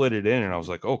slid it in and I was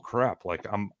like, oh crap, like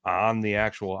I'm on the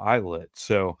actual eyelet.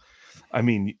 So, I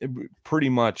mean, pretty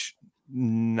much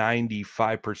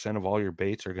 95% of all your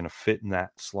baits are going to fit in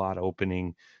that slot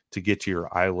opening to get to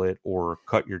your eyelet or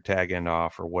cut your tag end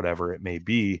off or whatever it may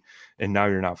be. And now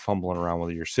you're not fumbling around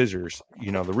with your scissors.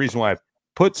 You know, the reason why I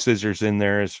put scissors in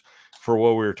there is for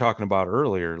what we were talking about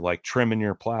earlier, like trimming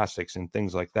your plastics and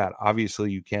things like that.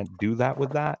 Obviously you can't do that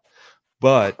with that,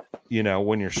 but you know,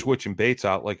 when you're switching baits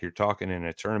out, like you're talking in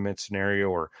a tournament scenario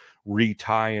or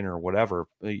retying or whatever,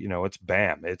 you know, it's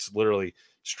bam, it's literally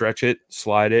stretch it,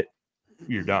 slide it,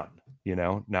 you're done. You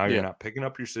know, now you're not picking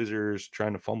up your scissors,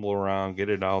 trying to fumble around, get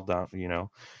it all done. You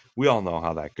know, we all know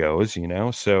how that goes, you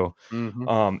know? So,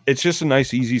 it's just a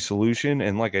nice, easy solution.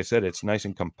 And like I said, it's nice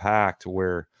and compact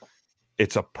where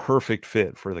it's a perfect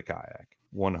fit for the kayak,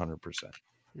 100%.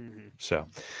 So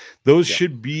those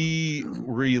should be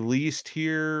released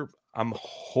here. I'm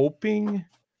hoping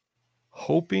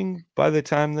by the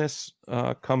time this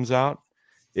comes out.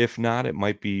 If not, it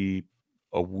might be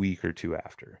a week or two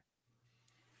after.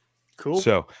 Cool.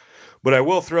 So, but I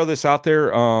will throw this out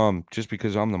there just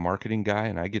because I'm the marketing guy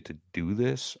and I get to do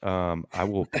this. I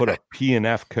will put a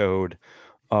P&F code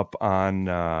up on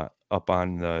the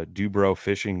Dubro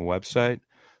Fishing website.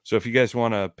 So if you guys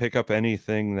want to pick up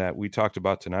anything that we talked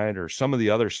about tonight or some of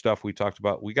the other stuff we talked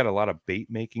about, we got a lot of bait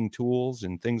making tools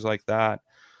and things like that.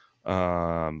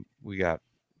 We got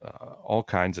all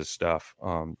kinds of stuff.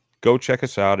 Go check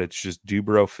us out. It's just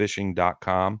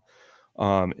dubrofishing.com.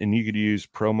 And you could use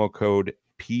promo code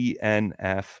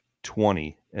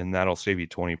PNF20 and that'll save you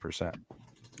 20%.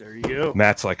 There you go.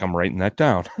 Matt's like, I'm writing that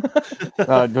down.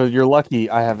 You're lucky.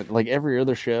 I haven't, like every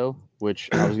other show, which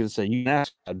I was going to say you can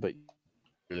ask, but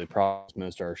really probably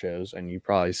most of our shows, and you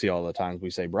probably see all the times we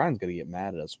say Brian's going to get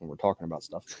mad at us when we're talking about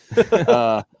stuff.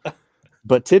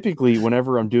 But typically,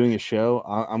 whenever I'm doing a show,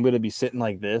 I'm going to be sitting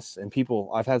like this, and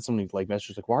I've had so many like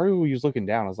messages like, "Why are you looking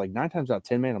down?" I was like, 9 times out of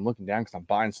 10, man, I'm looking down because I'm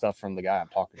buying stuff from the guy I'm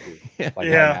talking to. Like right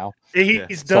now,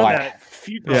 he's done that a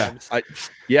few times.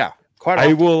 Quite often.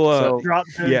 I will drop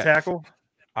tackle.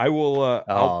 I will.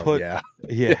 I'll put. I'll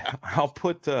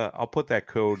put that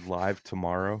code live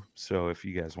tomorrow. So if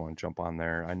you guys want to jump on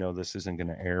there, I know this isn't going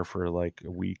to air for like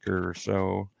a week or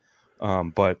so.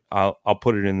 But I'll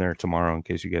put it in there tomorrow in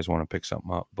case you guys want to pick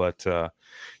something up. But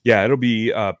it'll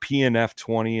be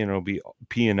PNF20 and it'll be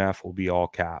PNF will be all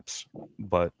caps,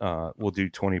 but we'll do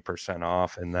 20%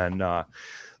 off, and then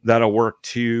that'll work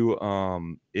too.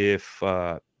 If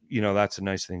that's a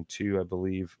nice thing too. I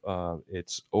believe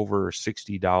it's over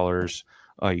 $60.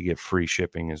 You get free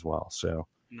shipping as well. So.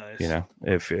 Nice. You know,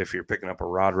 if you're picking up a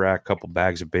rod rack, couple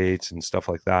bags of baits and stuff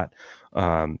like that,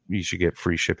 you should get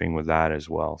free shipping with that as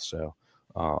well. So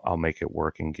I'll make it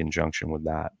work in conjunction with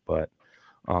that. But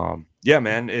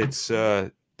man, it's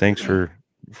thanks for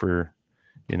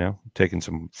taking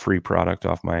some free product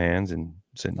off my hands and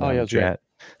sitting down and chat.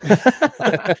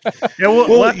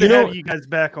 We'll have to have you guys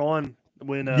back on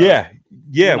when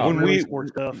when we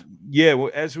stuff.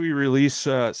 As we release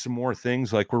some more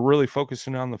things, like we're really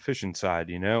focusing on the fishing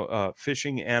side,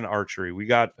 fishing and archery. We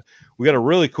got a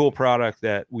really cool product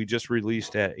that we just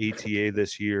released at ATA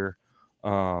this year.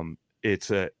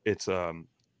 It's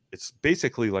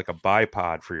basically like a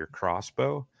bipod for your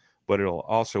crossbow, but it'll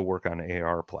also work on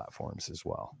AR platforms as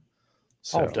well.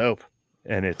 So, dope.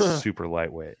 And it's super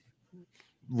lightweight.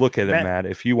 Look at it, Matt.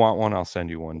 If you want one, I'll send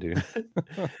you one, dude.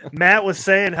 Matt was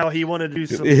saying how he wanted to do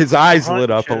some. His eyes lit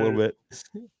up a little bit.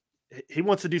 He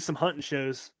wants to do some hunting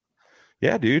shows.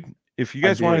 Yeah, dude. If you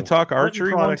guys want to talk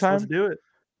archery one time, let's do it.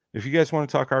 If you guys want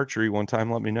to talk archery one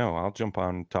time, let me know. I'll jump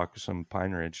on and talk to some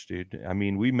Pine Ridge, dude. I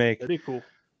mean, we make cool.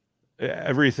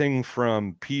 Everything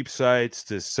from peep sights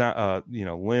to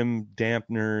limb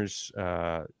dampeners,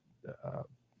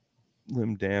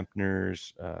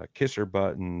 kisser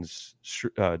buttons,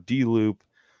 D-loop,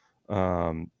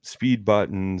 speed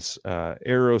buttons,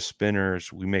 arrow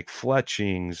spinners. We make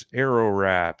fletchings, arrow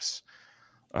wraps,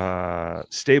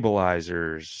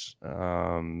 stabilizers,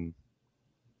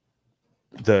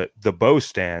 the bow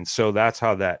stand. So that's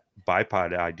how that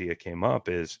bipod idea came up,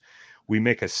 is we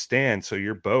make a stand so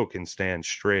your bow can stand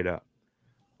straight up.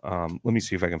 Let me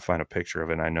see if I can find a picture of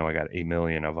it. I know I got 8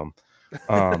 million of them.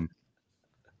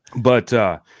 But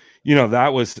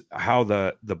that was how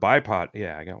the bipod.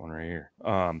 Yeah, I got one right here.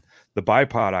 The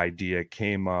bipod idea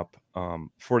came up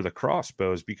for the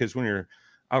crossbows, because when you're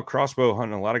out crossbow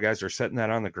hunting, a lot of guys are setting that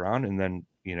on the ground, and then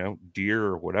deer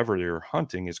or whatever they're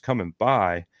hunting is coming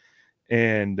by,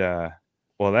 and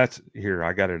that's here.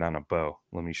 I got it on a bow.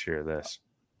 Let me share this.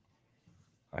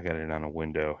 I got it on a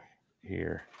window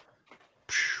here.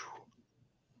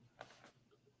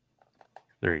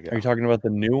 There you go. Are you talking about the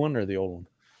new one or the old one?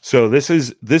 So this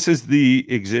is the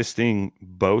existing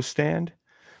bow stand.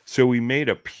 So we made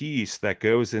a piece that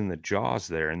goes in the jaws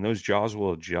there, and those jaws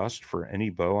will adjust for any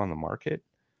bow on the market,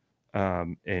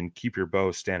 and keep your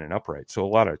bow standing upright. So a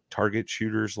lot of target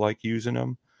shooters like using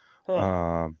them.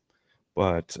 Huh.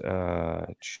 But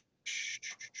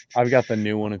I've got the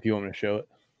new one if you want me to show it.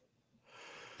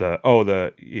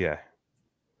 Yeah.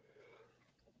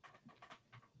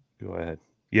 Go ahead.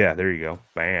 Yeah, there you go.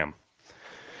 Bam.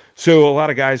 So a lot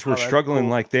of guys were struggling,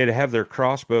 cool. like they'd have their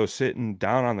crossbow sitting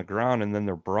down on the ground, and then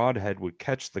their broadhead would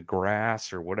catch the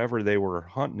grass or whatever they were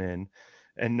hunting in.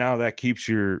 And now that keeps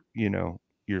your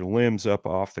limbs up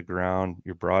off the ground,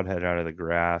 your broadhead out of the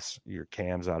grass, your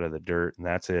cams out of the dirt, and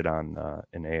that's it on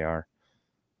an AR.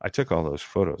 I took all those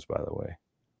photos, by the way.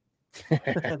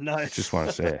 Nice. Just want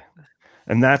to say.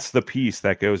 And that's the piece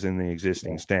that goes in the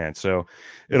existing stand. So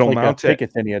it'll like mount a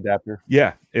Picatinny adapter.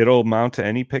 Yeah, it'll mount to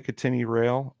any Picatinny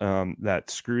rail. That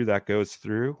screw that goes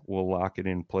through will lock it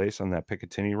in place on that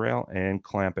Picatinny rail and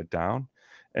clamp it down.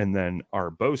 And then our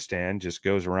bow stand just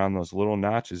goes around those little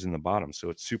notches in the bottom,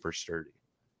 so it's super sturdy.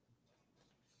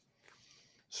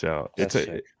 So it's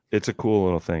a cool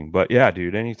little thing. But yeah,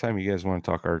 dude, anytime you guys want to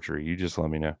talk archery, you just let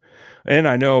me know. And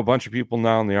I know a bunch of people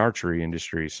now in the archery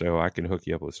industry, so I can hook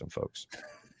you up with some folks.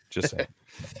 Just saying.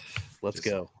 Let's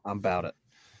go. I'm about it.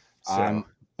 So, I'm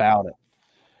about it.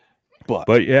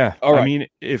 But yeah, all right. I mean,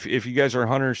 if you guys are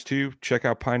hunters too, check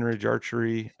out Pine Ridge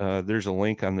Archery. There's a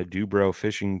link on the Dubro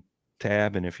fishing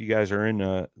tab. And if you guys are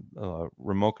in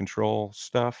remote control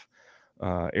stuff,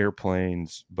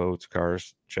 airplanes, boats,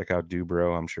 cars, check out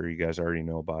Dubro. I'm sure you guys already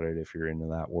know about it if you're into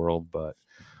that world, but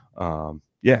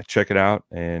yeah, check it out.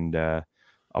 And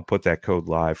I'll put that code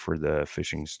live for the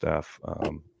fishing stuff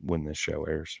when this show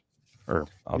airs, or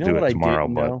I'll do it tomorrow,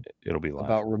 but it'll be live.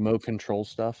 About remote control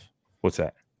stuff. What's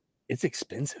that? It's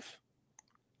expensive.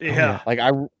 Yeah. Like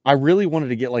I really wanted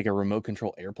to get like a remote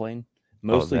control airplane,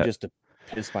 mostly just to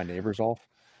piss my neighbors off.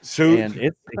 So and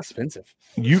it's expensive.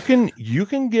 You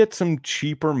can get some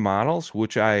cheaper models,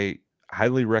 which I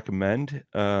highly recommend.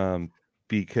 Because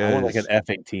I want like an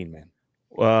F-18, man.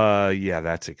 Yeah,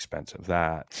 that's expensive.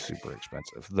 That's super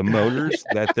expensive. The motors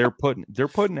that they're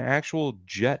putting actual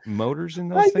jet motors in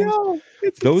those things. Know.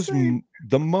 It's insane.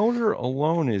 The motor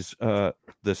alone is the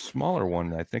smaller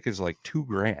one, I think, is like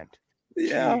 $2,000.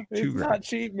 Yeah, $2,000. Not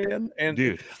cheap, man. And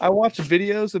dude, I watch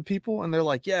videos of people and they're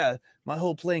like, yeah, my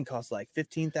whole plane costs like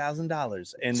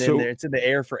 $15,000. And then it's in the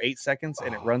air for 8 seconds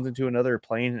and it runs into another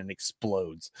plane and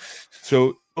explodes.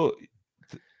 So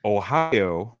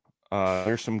Ohio,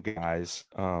 there's some guys,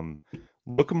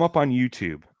 look them up on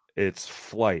YouTube. It's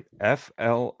Flight,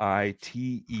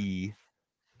 FLITE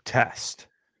test,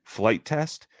 flight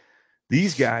test.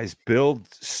 These guys build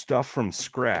stuff from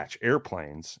scratch,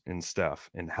 airplanes and stuff,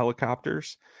 and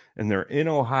helicopters. And they're in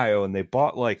Ohio, and they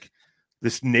bought like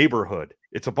this neighborhood.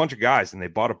 It's a bunch of guys, and they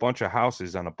bought a bunch of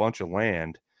houses on a bunch of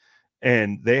land.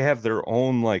 And they have their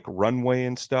own like runway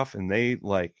and stuff. And they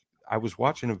I was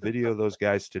watching a video of those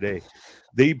guys today.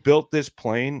 They built this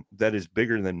plane that is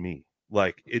bigger than me.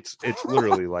 Like it's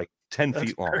literally like 10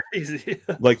 feet long. Crazy.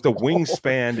 Like the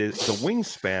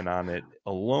wingspan on it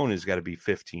alone has got to be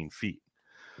 15 feet.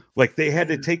 Like they had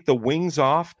to take the wings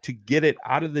off to get it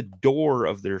out of the door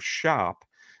of their shop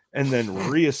and then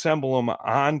reassemble them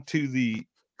onto the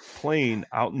plane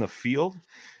out in the field.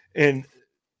 And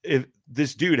if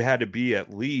this dude had to be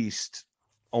at least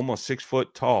almost 6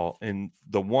 foot tall, and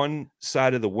the one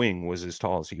side of the wing was as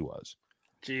tall as he was.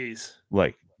 Jeez.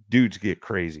 Like dudes get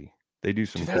crazy. They do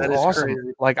some That's cool awesome.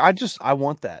 Crazy. Like I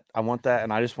want that. I want that.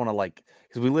 And I just want to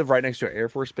because we live right next to an Air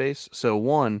Force base. So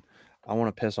one, I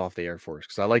want to piss off the Air Force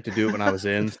because I like to do it when I was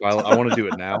in. So I want to do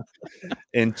it now.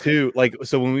 And two,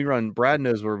 so when we run, Brad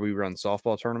knows where we run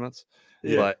softball tournaments,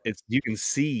 but you can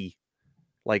see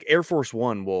like Air Force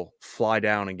One will fly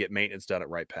down and get maintenance done at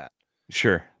Wright Pat.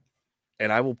 Sure.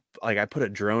 And I will I put a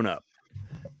drone up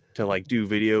to do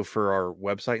video for our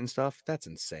website and stuff. That's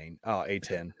insane. Oh,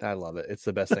 A10. I love it. It's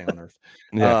the best thing on earth.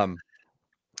 Yeah.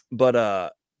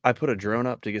 But I put a drone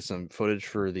up to get some footage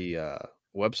for the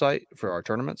website for our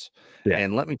tournaments. Yeah.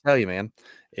 And let me tell you, man,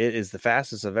 it is the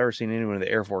fastest I've ever seen anyone in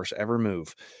the Air Force ever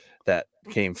move. That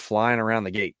came flying around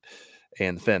the gate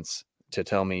and the fence to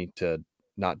tell me to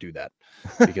not do that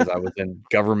because I was in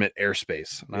government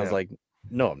airspace. And I was like,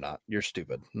 no, I'm not. You're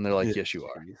stupid. And they're like, yes, you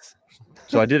are.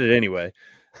 So I did it anyway.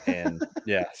 And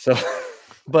yeah, so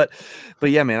but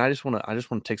yeah, man, I just want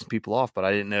to take some people off, but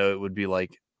I didn't know it would be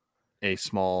like a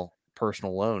small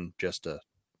personal loan just to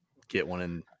get one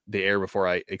and the air before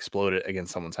I explode it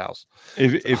against someone's house.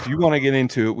 If you want to get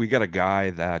into it, we got a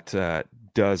guy that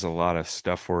does a lot of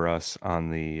stuff for us on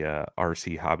the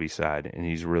RC hobby side, and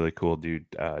he's a really cool dude,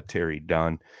 Terry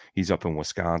Dunn. He's up in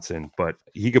Wisconsin, but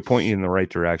he could point you in the right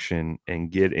direction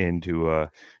and get into a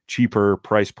cheaper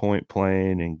price point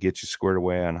plane and get you squared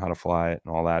away on how to fly it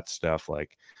and all that stuff.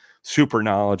 Like, super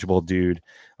knowledgeable dude.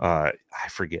 I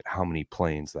forget how many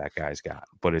planes that guy's got,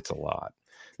 but it's a lot.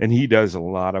 And he does a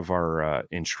lot of our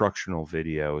instructional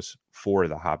videos for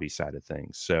the hobby side of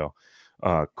things. So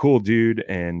cool dude.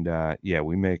 And yeah,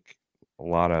 we make a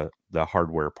lot of the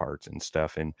hardware parts and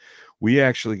stuff. And we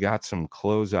actually got some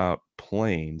closeout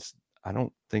planes. I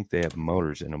don't think they have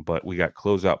motors in them, but we got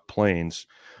closeout planes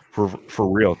for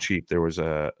real cheap. There was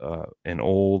an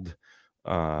old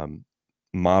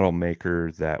model maker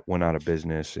that went out of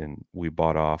business, and we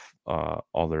bought off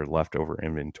all their leftover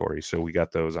inventory. So we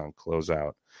got those on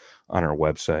closeout on our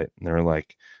website, and they're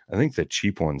like, I think the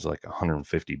cheap one's like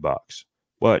 $150,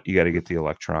 but you got to get the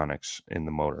electronics in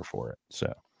the motor for it.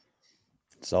 So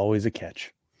It's always a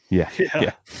catch. yeah.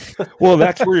 Well,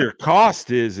 that's where your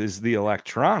cost is the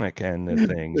electronic end of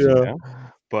things. You know?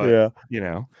 But you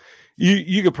know,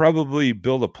 you could probably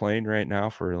build a plane right now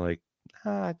for like,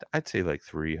 I'd say like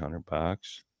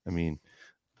 $300. I mean,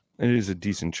 it is a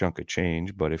decent chunk of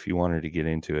change, but if you wanted to get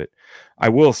into it, I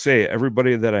will say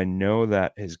everybody that I know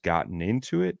that has gotten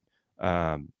into it,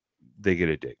 they get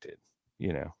addicted.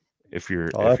 You know, if you're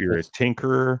a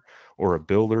tinkerer or a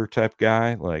builder type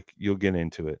guy, like, you'll get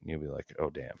into it and you'll be like,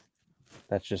 oh damn.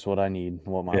 That's just what I need.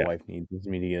 What my wife needs is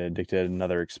me to get addicted to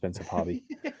another expensive hobby.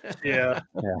 Yeah.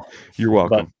 You're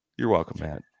welcome. You're welcome,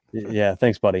 Matt. Yeah,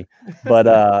 thanks, buddy.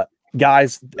 But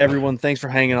Guys, everyone, thanks for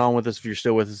hanging on with us. If you're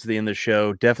still with us at the end of the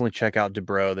show, definitely check out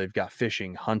DeBro. They've got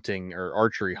fishing, hunting, or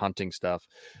archery hunting stuff,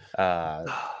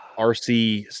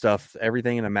 RC stuff,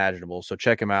 everything imaginable. So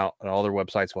check them out on all their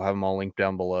websites. We'll have them all linked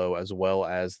down below, as well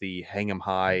as the Hang 'em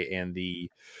High and the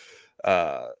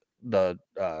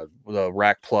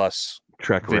Rack Plus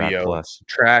Trek video. Rack Plus.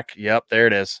 Track. Yep, there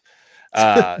it is.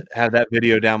 Have that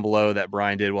video down below that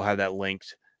Brian did. We'll have that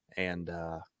linked. And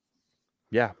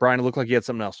yeah, Brian, it looked like you had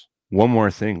something else. One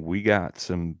more thing, we got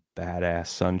some badass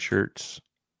sun shirts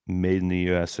made in the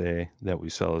USA that we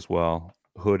sell as well,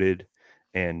 hooded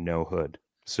and no hood.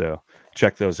 So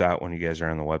check those out when you guys are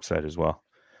on the website as well.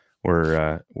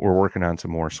 We're working on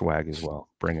some more swag as well,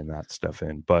 bringing that stuff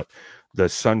in. But the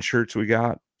sun shirts we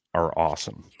got are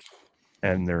awesome,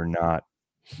 and they're not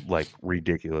like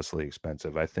ridiculously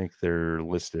expensive. I think they're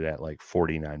listed at like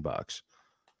 $49.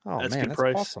 Oh, That's man, good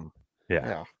price. awesome.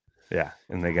 Yeah.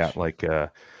 And they got like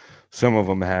some of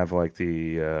them have like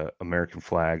the American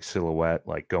flag silhouette,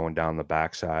 like going down the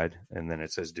backside, and then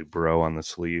it says DuBro on the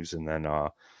sleeves, and then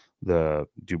the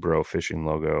DuBro fishing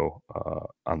logo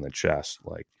on the chest,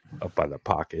 like up by the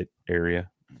pocket area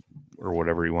or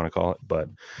whatever you want to call it. But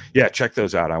yeah, check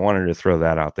those out. I wanted to throw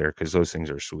that out there because those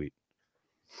things are sweet.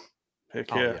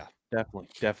 Heck Oh, yeah,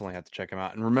 definitely have to check them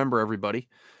out. And remember, everybody,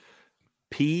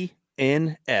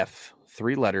 PNF,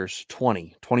 3 letters,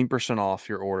 20% off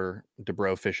your order,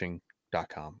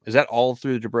 DeBroFishing.com. Is that all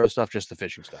through the DeBro stuff, just the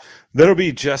fishing stuff? That'll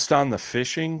be just on the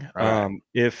fishing. Right.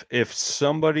 If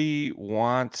somebody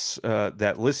wants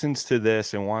that listens to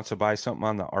this and wants to buy something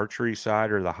on the archery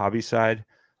side or the hobby side,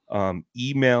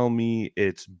 email me.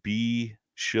 It's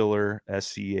bschiller,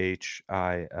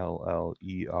 SCHILLER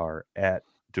at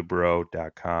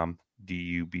DuBro.com,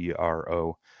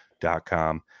 DUBRO.com.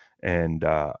 And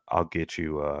I'll get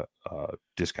you a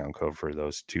discount code for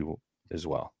those 2 as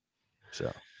well.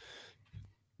 So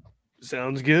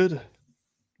Sounds good.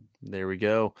 There we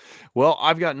go. Well,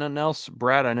 I've got nothing else.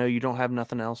 Brad, I know you don't have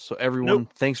nothing else. So everyone,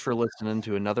 Thanks for listening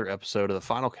to another episode of the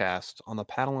Final Cast on the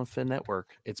Paddle and Fin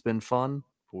Network. It's been fun,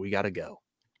 but we got to go.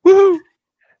 Woohoo!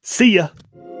 See ya.